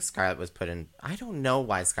I think Scarlett was put in. I don't know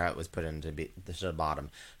why Scarlett was put into the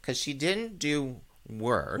bottom because she didn't do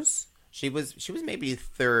worse. She was maybe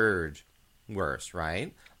third worst,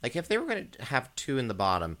 right? Like if they were going to have 2 in the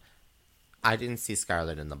bottom, I didn't see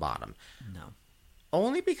Scarlett in the bottom. No.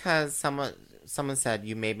 Only because someone said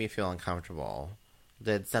you made me feel uncomfortable.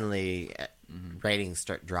 That suddenly ratings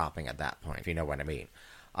start dropping at that point, if you know what I mean.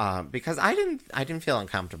 Because I didn't feel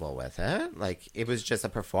uncomfortable with it. Like it was just a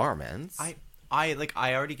performance. I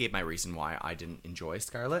already gave my reason why I didn't enjoy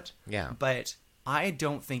Scarlett. Yeah. But I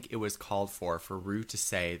don't think it was called for Rue to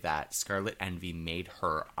say that Scarlet Envy made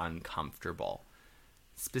her uncomfortable.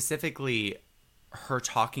 Specifically, her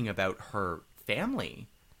talking about her family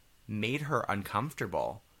made her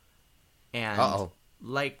uncomfortable. And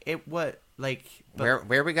like it was like where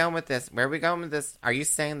are we going with this? Are you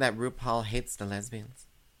saying that RuPaul hates the lesbians?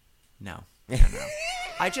 No.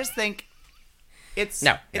 I just think it's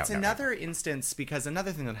another instance because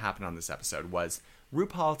another thing that happened on this episode was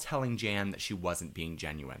RuPaul telling Jan that she wasn't being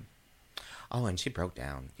genuine. Oh, and she broke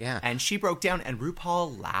down. Yeah. And she broke down and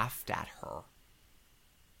RuPaul laughed at her.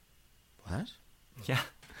 What? Yeah.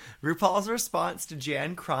 RuPaul's response to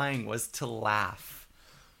Jan crying was to laugh.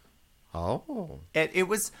 Oh. It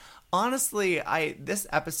was honestly, this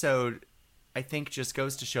episode I think just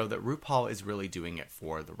goes to show that RuPaul is really doing it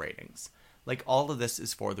for the ratings. Like all of this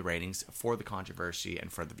is for the ratings, for the controversy,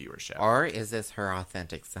 and for the viewership. Or is this her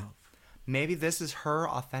authentic self? Maybe this is her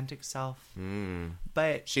authentic self.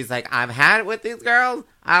 But she's like, I've had it with these girls.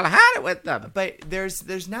 I've had it with them. But there's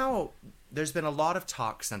been a lot of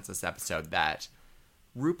talk since this episode that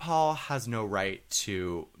RuPaul has no right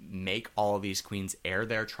to make all of these queens air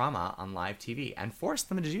their trauma on live TV and force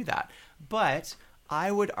them to do that. But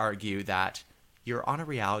I would argue that you're on a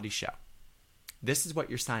reality show. This is what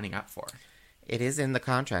you're signing up for. It is in the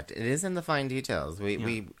contract. It is in the fine details.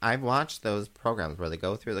 I've watched those programs where they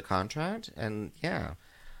go through the contract, and they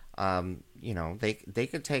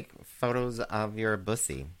could take photos of your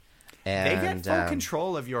bussy. And, they get full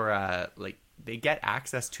control of your they get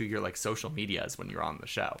access to your social medias when you're on the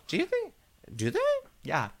show. Do you think? Do they?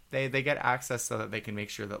 Yeah, they get access so that they can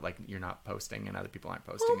make sure that you're not posting and other people aren't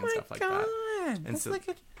posting and stuff like that. And that's so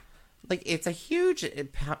it's a huge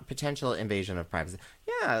potential invasion of privacy.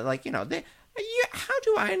 Yeah, how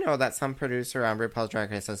do I know that some producer on RuPaul's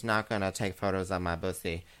Drag Race is not going to take photos of my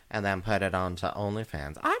pussy and then put it onto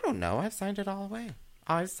OnlyFans? I don't know. I've signed it all away.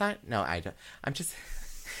 No, I don't. I'm just...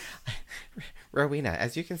 Rowena,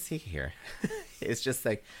 as you can see here, it's just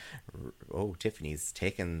like, oh, Tiffany's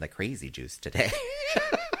taking the crazy juice today.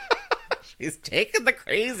 She's taking the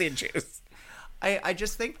crazy juice. I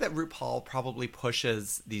just think that RuPaul probably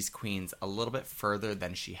pushes these queens a little bit further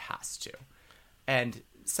than she has to. And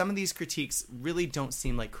some of these critiques really don't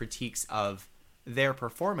seem like critiques of their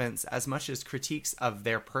performance as much as critiques of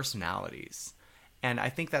their personalities. And I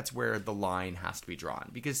think that's where the line has to be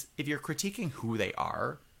drawn. Because if you're critiquing who they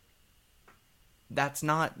are, it's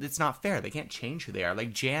not fair. They can't change who they are.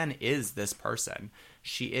 Like, Jan is this person.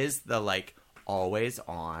 She is the, like, always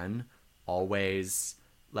on, always,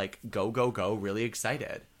 like, go, go, go, really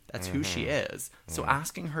excited. That's who she is. So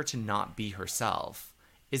asking her to not be herself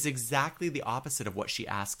is exactly the opposite of what she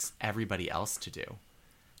asks everybody else to do.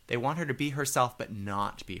 They want her to be herself, but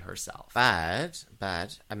not be herself.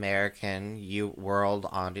 But American world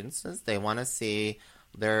audiences, they want to see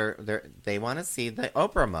they want to see the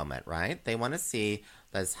Oprah moment, right? They want to see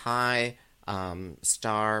this high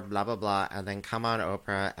star, blah blah blah, and then come on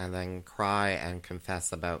Oprah and then cry and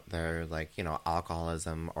confess about their, like, you know,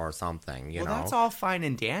 alcoholism or something. You know, that's all fine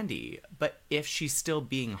and dandy, but if she's still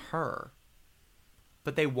being her,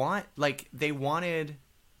 but they wanted.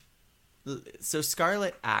 So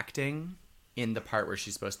Scarlett acting in the part where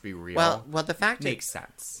she's supposed to be real. Well, the fact makes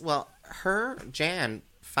sense. Well, Jan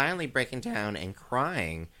finally breaking down and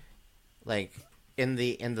crying, like in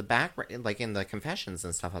the back, like in the confessions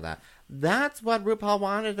and stuff like that. That's what RuPaul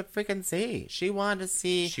wanted to freaking see. She wanted to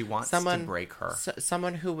see. She wants someone to break her.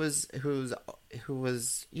 Someone who was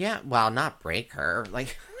yeah. Well, not break her.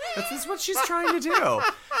 Like that's what she's trying to do.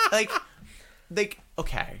 Like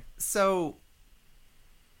okay, so.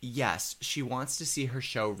 Yes, she wants to see her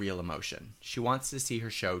show real emotion. She wants to see her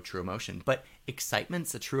show true emotion. But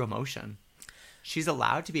excitement's a true emotion. She's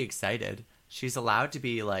allowed to be excited. She's allowed to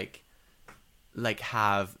be like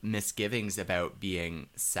have misgivings about being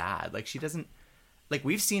sad. Like, she doesn't... Like,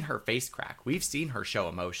 we've seen her face crack. We've seen her show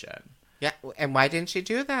emotion. Yeah, and why didn't she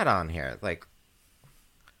do that on here? Like...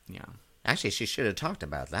 Yeah. Actually, she should have talked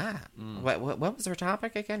about that. What was her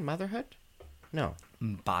topic again? Motherhood? No.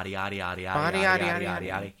 Body, yaddy, yaddy, yaddy, body, yaddy, yaddy, yaddy,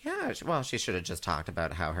 yaddy. Yeah, well, she should have just talked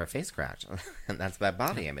about how her face cracked. And that's that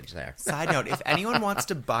body image there. Side note, if anyone wants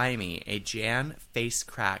to buy me a Jan face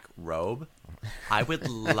crack robe, I would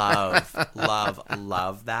love, love,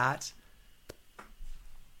 love that.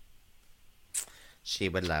 She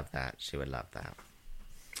would love that. She would love that.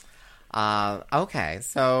 Okay,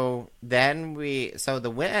 so then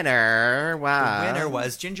the winner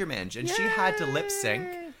was Ginger Minj, and she had to lip sync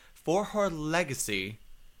for her legacy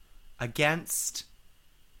against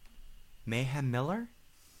Mayhem Miller?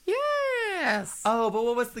 Yes. Oh, but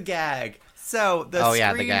what was the gag? So the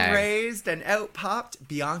screen raised and out popped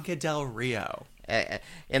Bianca Del Rio.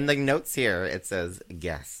 In the notes here, it says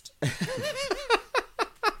guest.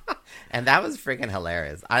 And that was freaking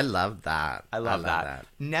hilarious. I love that. I love that.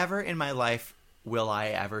 Never in my life will I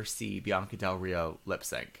ever see Bianca Del Rio lip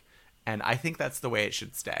sync. And I think that's the way it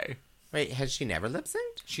should stay. Wait, has she never lip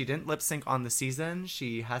synced? She didn't lip sync on the season.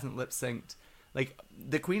 She hasn't lip synced. Like,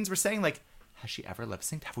 the queens were saying, like, has she ever lip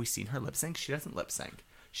synced? Have we seen her lip sync? She doesn't lip sync.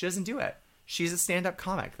 She doesn't do it. She's a stand-up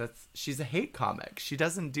comic. She's a hate comic. She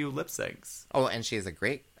doesn't do lip syncs. Oh, and she's a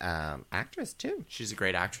great actress, too. She's a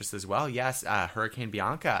great actress as well. Yes, Hurricane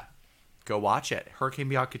Bianca. Go watch it. Hurricane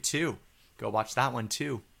Bianca 2. Go watch that one,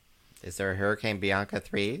 too. Is there a Hurricane Bianca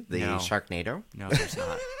 3? The Sharknado? No, there's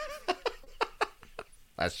not.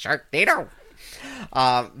 A Sharknado.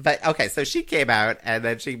 But okay, so she came out and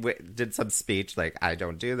then she did some speech like, I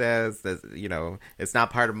don't do this, you know, it's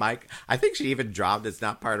not part of my... I think she even dropped it's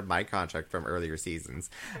not part of my contract from earlier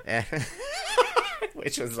seasons.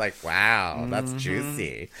 Which was like, wow, that's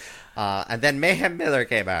juicy. And then Mayhem Miller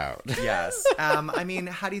came out. Yes. I mean,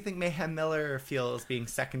 how do you think Mayhem Miller feels being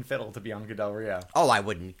second fiddle to Bianca Del Rio? Oh, I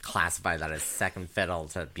wouldn't classify that as second fiddle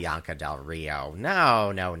to Bianca Del Rio.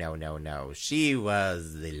 No. She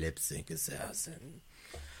was the lip sync assassin.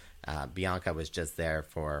 Bianca was just there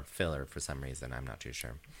for filler for some reason. I'm not too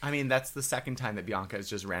sure. I mean, that's the second time that Bianca has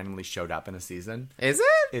just randomly showed up in a season. Is it?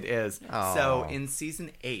 It is. Oh. So in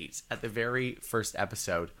season 8, at the very first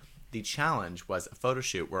episode, the challenge was a photo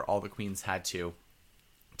shoot where all the queens had to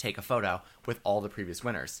take a photo with all the previous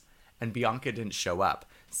winners. And Bianca didn't show up.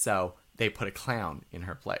 So they put a clown in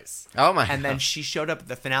her place. Oh my And then God. she showed up at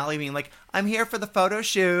the finale being like, I'm here for the photo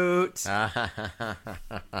shoot. It's a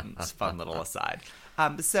fun little aside.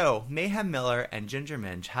 So Mayhem Miller and Ginger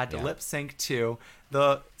Minj had to lip sync to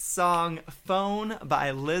the song Phone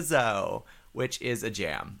by Lizzo, which is a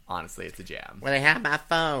jam. Honestly, it's a jam. Where they have my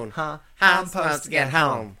phone. Huh? How I'm supposed to get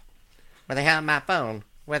home. Where they have my phone.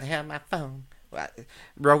 Where they have my phone.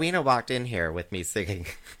 Rowena walked in here with me singing.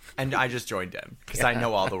 And I just joined in because I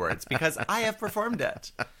know all the words because I have performed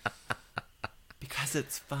it. Because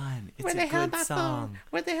it's fun. It's Where a they have good my song. phone.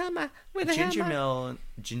 Where they have my... Where they Ginger have my...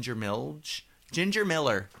 Ginger Minj, Ginger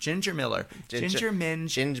Minj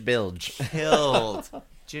Ginge Bilge. killed.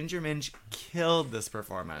 Ginger Minj killed this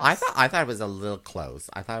performance. I thought it was a little close.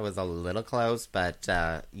 But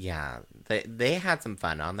yeah, they had some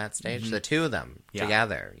fun on that stage. The two of them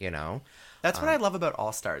together, you know. That's what I love about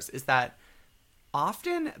All Stars is that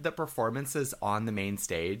often the performances on the main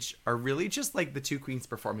stage are really just like the two queens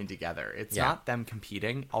performing together. It's not them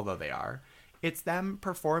competing, although they are. It's them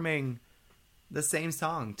performing the same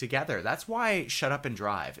song together. That's why Shut Up and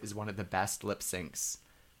Drive is one of the best lip syncs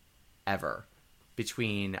ever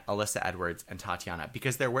between Alyssa Edwards and Tatiana,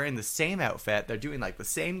 because they're wearing the same outfit, they're doing like the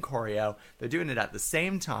same choreo, they're doing it at the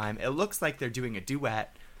same time. It looks like they're doing a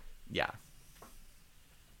duet. Yeah.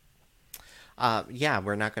 Yeah,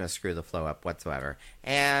 we're not going to screw the flow up whatsoever.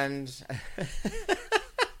 And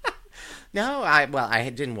no, I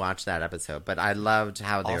didn't watch that episode, but I loved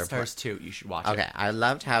how they All were. Stars 2, you should watch it. Okay, I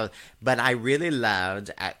loved how, but I really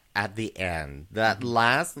loved at the end that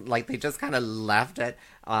last, like they just kind of left it,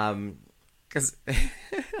 because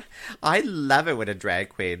I love it when a drag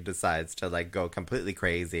queen decides to like go completely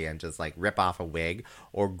crazy and just like rip off a wig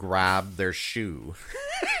or grab their shoe.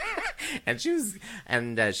 And she was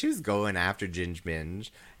going after Ginge Minj,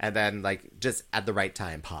 and then like just at the right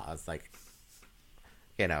time pause, like,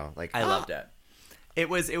 you know, like I loved it. It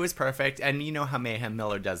was perfect, and you know how Mayhem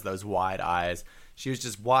Miller does those wide eyes. She was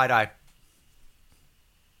just wide eye.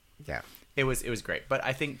 Yeah. It was great, but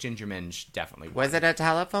I think Ginger Minj definitely won. Was it a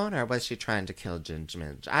telephone, or was she trying to kill Ginge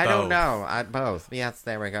Minj? I don't know. Both. Yes,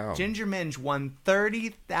 there we go. Ginger Minj won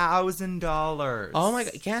 $30,000. Oh my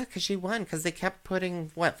god! Yeah, because she won. Because they kept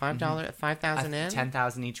putting what $5,000 in,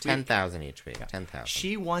 10,000 each week. 10,000 each week. 10,000.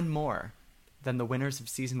 She won more than the winners of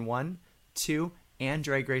season 1, 2, and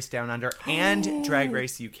Drag Race Down Under and Drag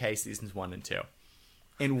Race UK seasons 1 and 2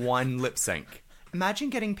 in one lip sync. Imagine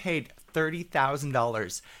getting paid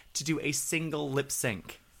 $30,000 to do a single lip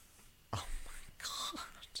sync. Oh my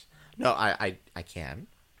god! No, I can.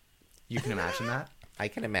 You can imagine that. I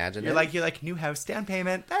can imagine. You're like new house down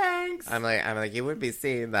payment. Thanks. I'm like you would be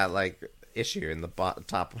seeing that like issue in the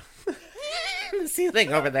top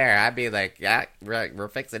ceiling over there. I'd be like, yeah, we're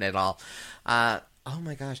fixing it all. Oh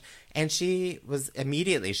my gosh! And she was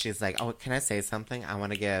immediately. She's like, oh, can I say something? I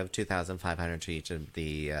want to give $2,500 to each of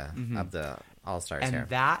the All Stars and here.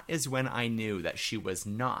 that is when I knew that she was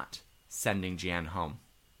not sending Jan home.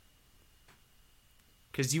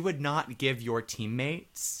 Because you would not give your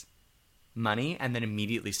teammates money and then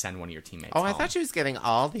immediately send one of your teammates home. I thought she was giving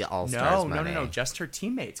all the All Stars money. No, just her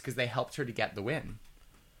teammates, because they helped her to get the win.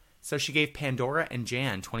 So she gave Pandora and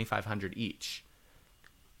Jan $2,500 each.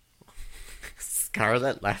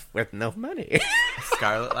 Scarlett left with no money.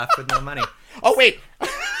 Scarlett left with no money. Oh, wait.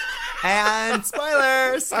 And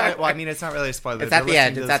spoilers! Well, I mean, it's not really a spoiler. It's at the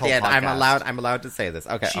end. They're It's listening at to the this end. whole podcast. I'm allowed to say this.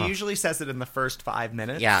 Okay. She usually says it in the first 5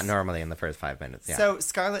 minutes. Yeah, normally in the first 5 minutes. Yeah. So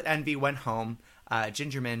Scarlett Envy went home.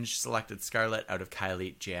 Ginger Minj selected Scarlett out of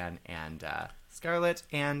Kylie, Jan, and Scarlett.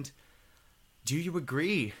 And do you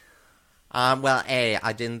agree? Well,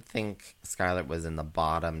 I didn't think Scarlett was in the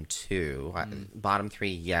bottom 2. Bottom 3,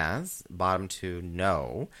 yes. Bottom 2,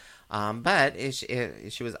 no. But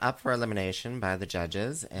she was up for elimination by the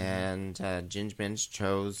judges, and Ginge Minj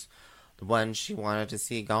chose the one she wanted to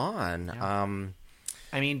see gone. Yeah.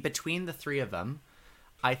 I mean, between the three of them,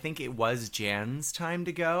 I think it was Jan's time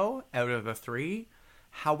to go out of the 3.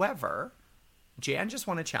 However, Jan just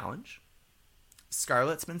won a challenge.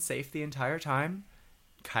 Scarlett's been safe the entire time.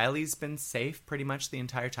 Kylie's been safe pretty much the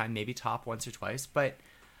entire time, maybe top once or twice. But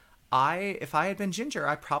if I had been Ginger,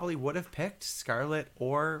 I probably would have picked Scarlett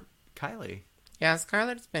or Kylie. Yeah,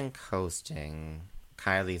 Scarlett's been coasting.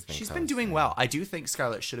 Kylie's been She's coasting. been doing well. I do think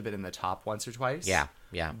Scarlett should have been in the top once or twice. Yeah.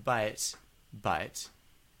 But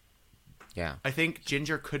Yeah. I think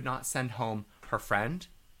Ginger could not send home her friend,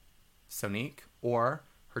 Sonique, or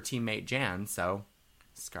her teammate Jan, so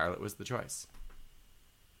Scarlett was the choice.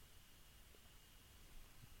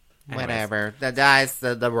 Anyways. Whatever. The dice,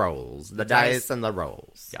 the rolls. The dice and the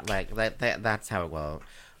rolls. Yeah. Like, that's how it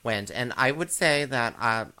went. And I would say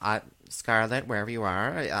that Scarlett, wherever you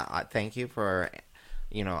are, thank you for,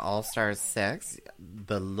 All Stars 6.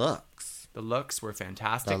 The looks. The looks were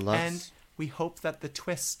fantastic. And we hope that the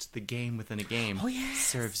twist, the game within a game,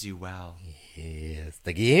 serves you well. Yes,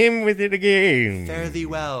 the game within a game. Fare thee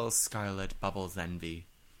well, Scarlet Bubbles Envy.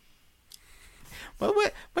 Well,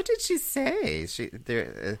 what did she say?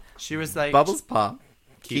 She was like, Bubbles pop,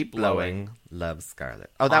 keep blowing, love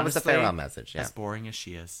Scarlett. Oh, that was the farewell message. Yeah. As boring as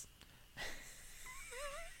she is.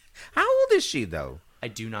 How old is she, though? I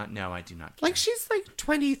do not know. I do not care. Like, she's like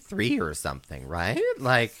 23 or something, right?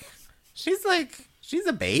 Like, she's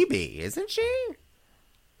a baby, isn't she?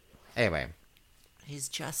 Anyway. He's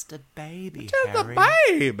just a baby, Just Harry.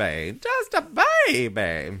 a baby. Just a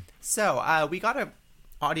baby. So, we got an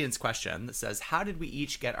audience question that says, how did we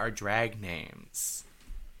each get our drag names?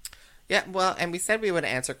 Yeah, well, and we said we would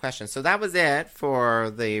answer questions. So that was it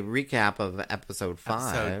for the recap of episode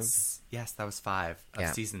 5. Yes, that was 5 of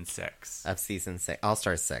season 6. Of season 6.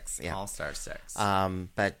 All-Star 6, yeah. All-Star 6.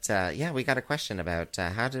 But we got a question about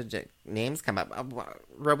how did names come up.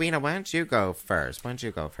 Rowena, why don't you go first?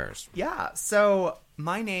 Yeah, so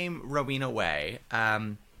my name, Rowena Way.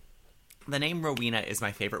 The name Rowena is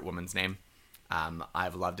my favorite woman's name.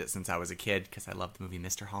 I've loved it since I was a kid because I love the movie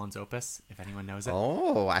Mr. Holland's Opus, if anyone knows it.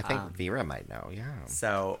 Oh, I think Vera might know, yeah.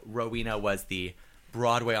 So Rowena was the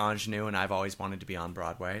Broadway ingenue, and I've always wanted to be on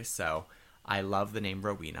Broadway, so I love the name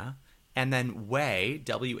Rowena. And then Whey,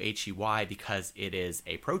 W-H-E-Y, because it is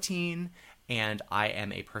a protein, and I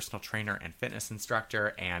am a personal trainer and fitness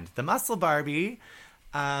instructor, and the Muscle Barbie.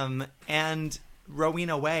 And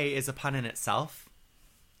Rowena Way is a pun in itself.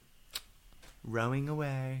 Rowing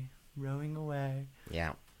away.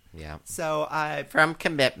 Yeah. So from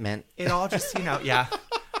commitment. It all just,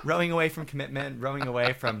 rowing away from commitment, rowing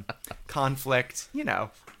away from conflict,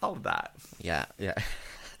 all of that. Yeah.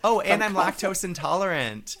 Oh, and I'm lactose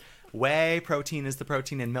intolerant. Whey protein is the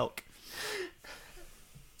protein in milk.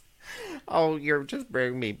 Oh, you're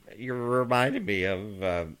reminding me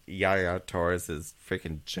of Yaya Torres's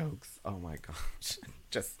freaking jokes. Oh my gosh.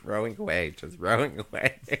 Just rowing away.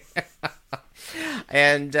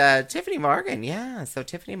 And Tiffany Morgan, yeah. So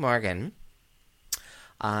Tiffany Morgan.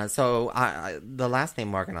 The last name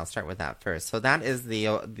Morgan, I'll start with that first. So that is the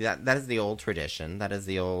old tradition. That is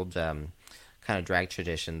the old kind of drag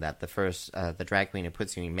tradition that the drag queen who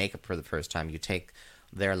puts you in makeup for the first time, you take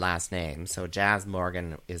their last name. So Jazz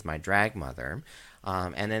Morgan is my drag mother.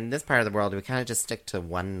 And in this part of the world, we kind of just stick to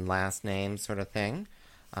one last name sort of thing.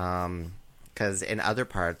 Because in other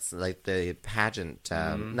parts, like the pageant,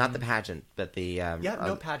 not the pageant, but the...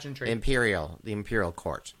 no pageantry. The Imperial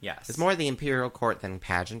Court. Yes. It's more the Imperial Court than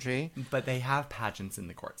pageantry. But they have pageants in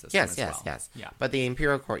the court system as well. Yes. Yeah. But the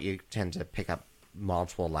Imperial Court, you tend to pick up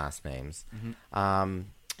multiple last names. Mm-hmm.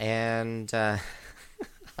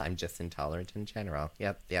 I'm just intolerant in general.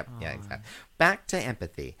 Yep, yeah, exactly. Back to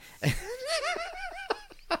empathy.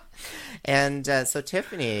 And so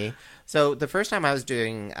Tiffany, so the first time I was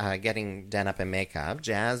getting done up in makeup,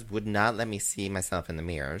 Jazz would not let me see myself in the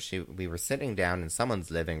mirror. We were sitting down in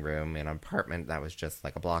someone's living room in an apartment that was just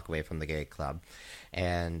like a block away from the gay club.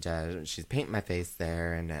 And she's painting my face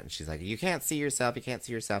there, and she's like, you can't see yourself.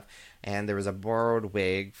 And there was a borrowed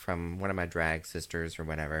wig from one of my drag sisters or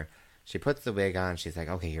whatever. She puts the wig on. She's like,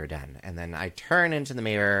 okay, you're done. And then I turn into the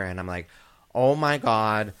mirror, and I'm like, oh, my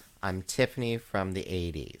God, I'm Tiffany from the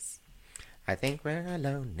 80s. I think we're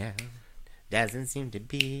alone now. Doesn't seem to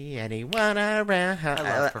be anyone around.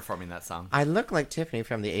 I love performing that song. I look like Tiffany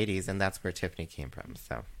from the 80s, and that's where Tiffany came from.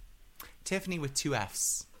 So, Tiffany with 2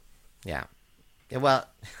 Fs. Yeah. Well,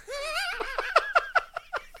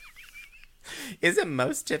 isn't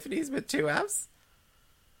most Tiffany's with 2 Fs?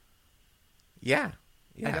 Yeah.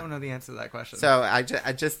 I don't know the answer to that question. So I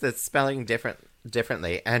just the spelling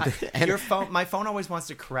differently, and my phone always wants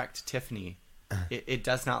to correct Tiffany. It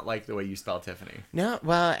does not like the way you spell Tiffany. No,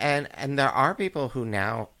 well, and there are people who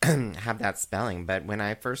now have that spelling, but when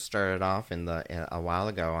I first started off a while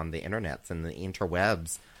ago on the internets and the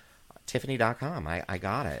interwebs, Tiffany.com, I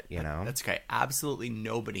got it, That's okay. Absolutely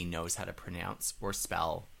nobody knows how to pronounce or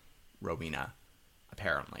spell Rowena,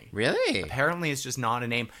 apparently. Really? Apparently it's just not a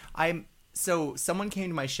name. So someone came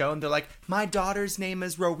to my show and they're like, my daughter's name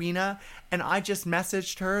is Rowena, and I just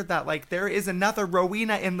messaged her that, like, there is another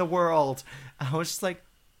Rowena in the world. I was just like,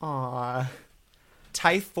 aw.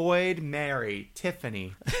 Typhoid Mary.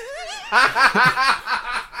 Tiffany.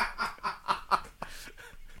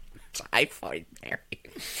 Typhoid Mary.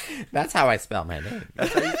 That's how I spell my name.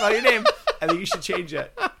 That's how you spell your name. I think you should change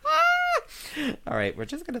it. All right, we're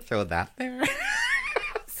just going to throw that there.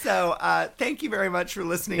 So, thank you very much for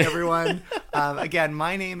listening, everyone. Again,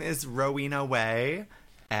 my name is Rowena Way,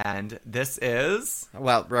 And this is...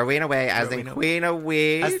 Well, Rowena Way as in Rowena Queen of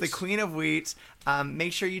Wheat. As the Queen of Wheat.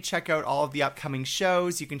 Make sure you check out all of the upcoming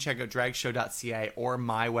shows. You can check out dragshow.ca or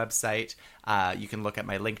my website. You can look at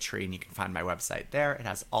my link tree and you can find my website there. It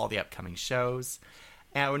has all the upcoming shows.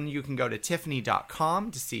 And you can go to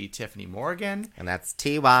Tiffany.com to see Tiffany Morgan. And that's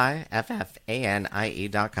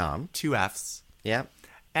TYFFANIE.com. 2 Fs. Yep.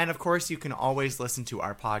 And of course, you can always listen to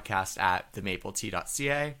our podcast at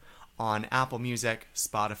themapletea.ca on Apple Music,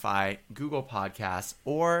 Spotify, Google Podcasts,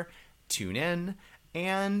 or TuneIn.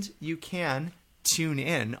 And you can tune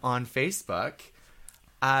in on Facebook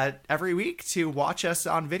every week to watch us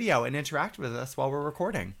on video and interact with us while we're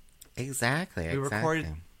recording. Exactly. We record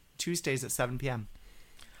Tuesdays at 7 p.m.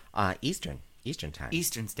 Eastern time.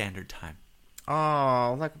 Eastern Standard Time.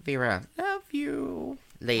 Oh, look, Vera. Love you.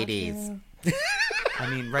 Ladies. Love you. I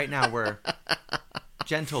mean, right now we're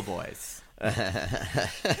gentle boys.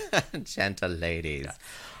 Gentle ladies. Yeah.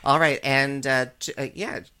 All right. And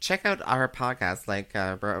check out our podcast like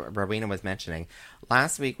Rowena was mentioning.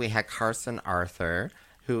 Last week we had Carson Arthur,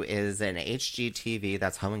 who is an HGTV,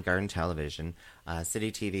 that's Home and Garden Television,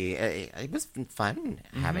 City TV. It was fun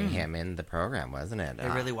having him in the program, wasn't it? It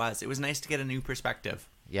really was. It was nice to get a new perspective.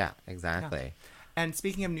 Yeah, exactly. Yeah. And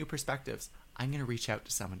speaking of new perspectives, I'm going to reach out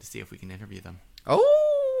to someone to see if we can interview them.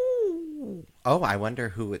 Oh, I wonder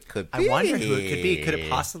who it could be. I wonder who it could be. Could it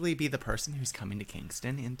possibly be the person who's coming to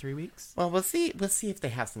Kingston in 3 weeks? Well, we'll see. We'll see if they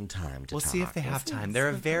have some time to talk. We'll see if they have time. They're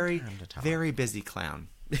a very, very busy clown.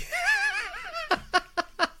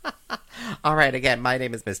 All right, again, my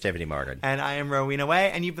name is Miss Tiffany Morgan. And I am Rowena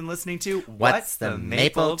Way, and you've been listening to What's the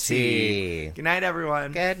Maple Tea? Good night,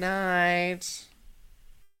 everyone. Good night.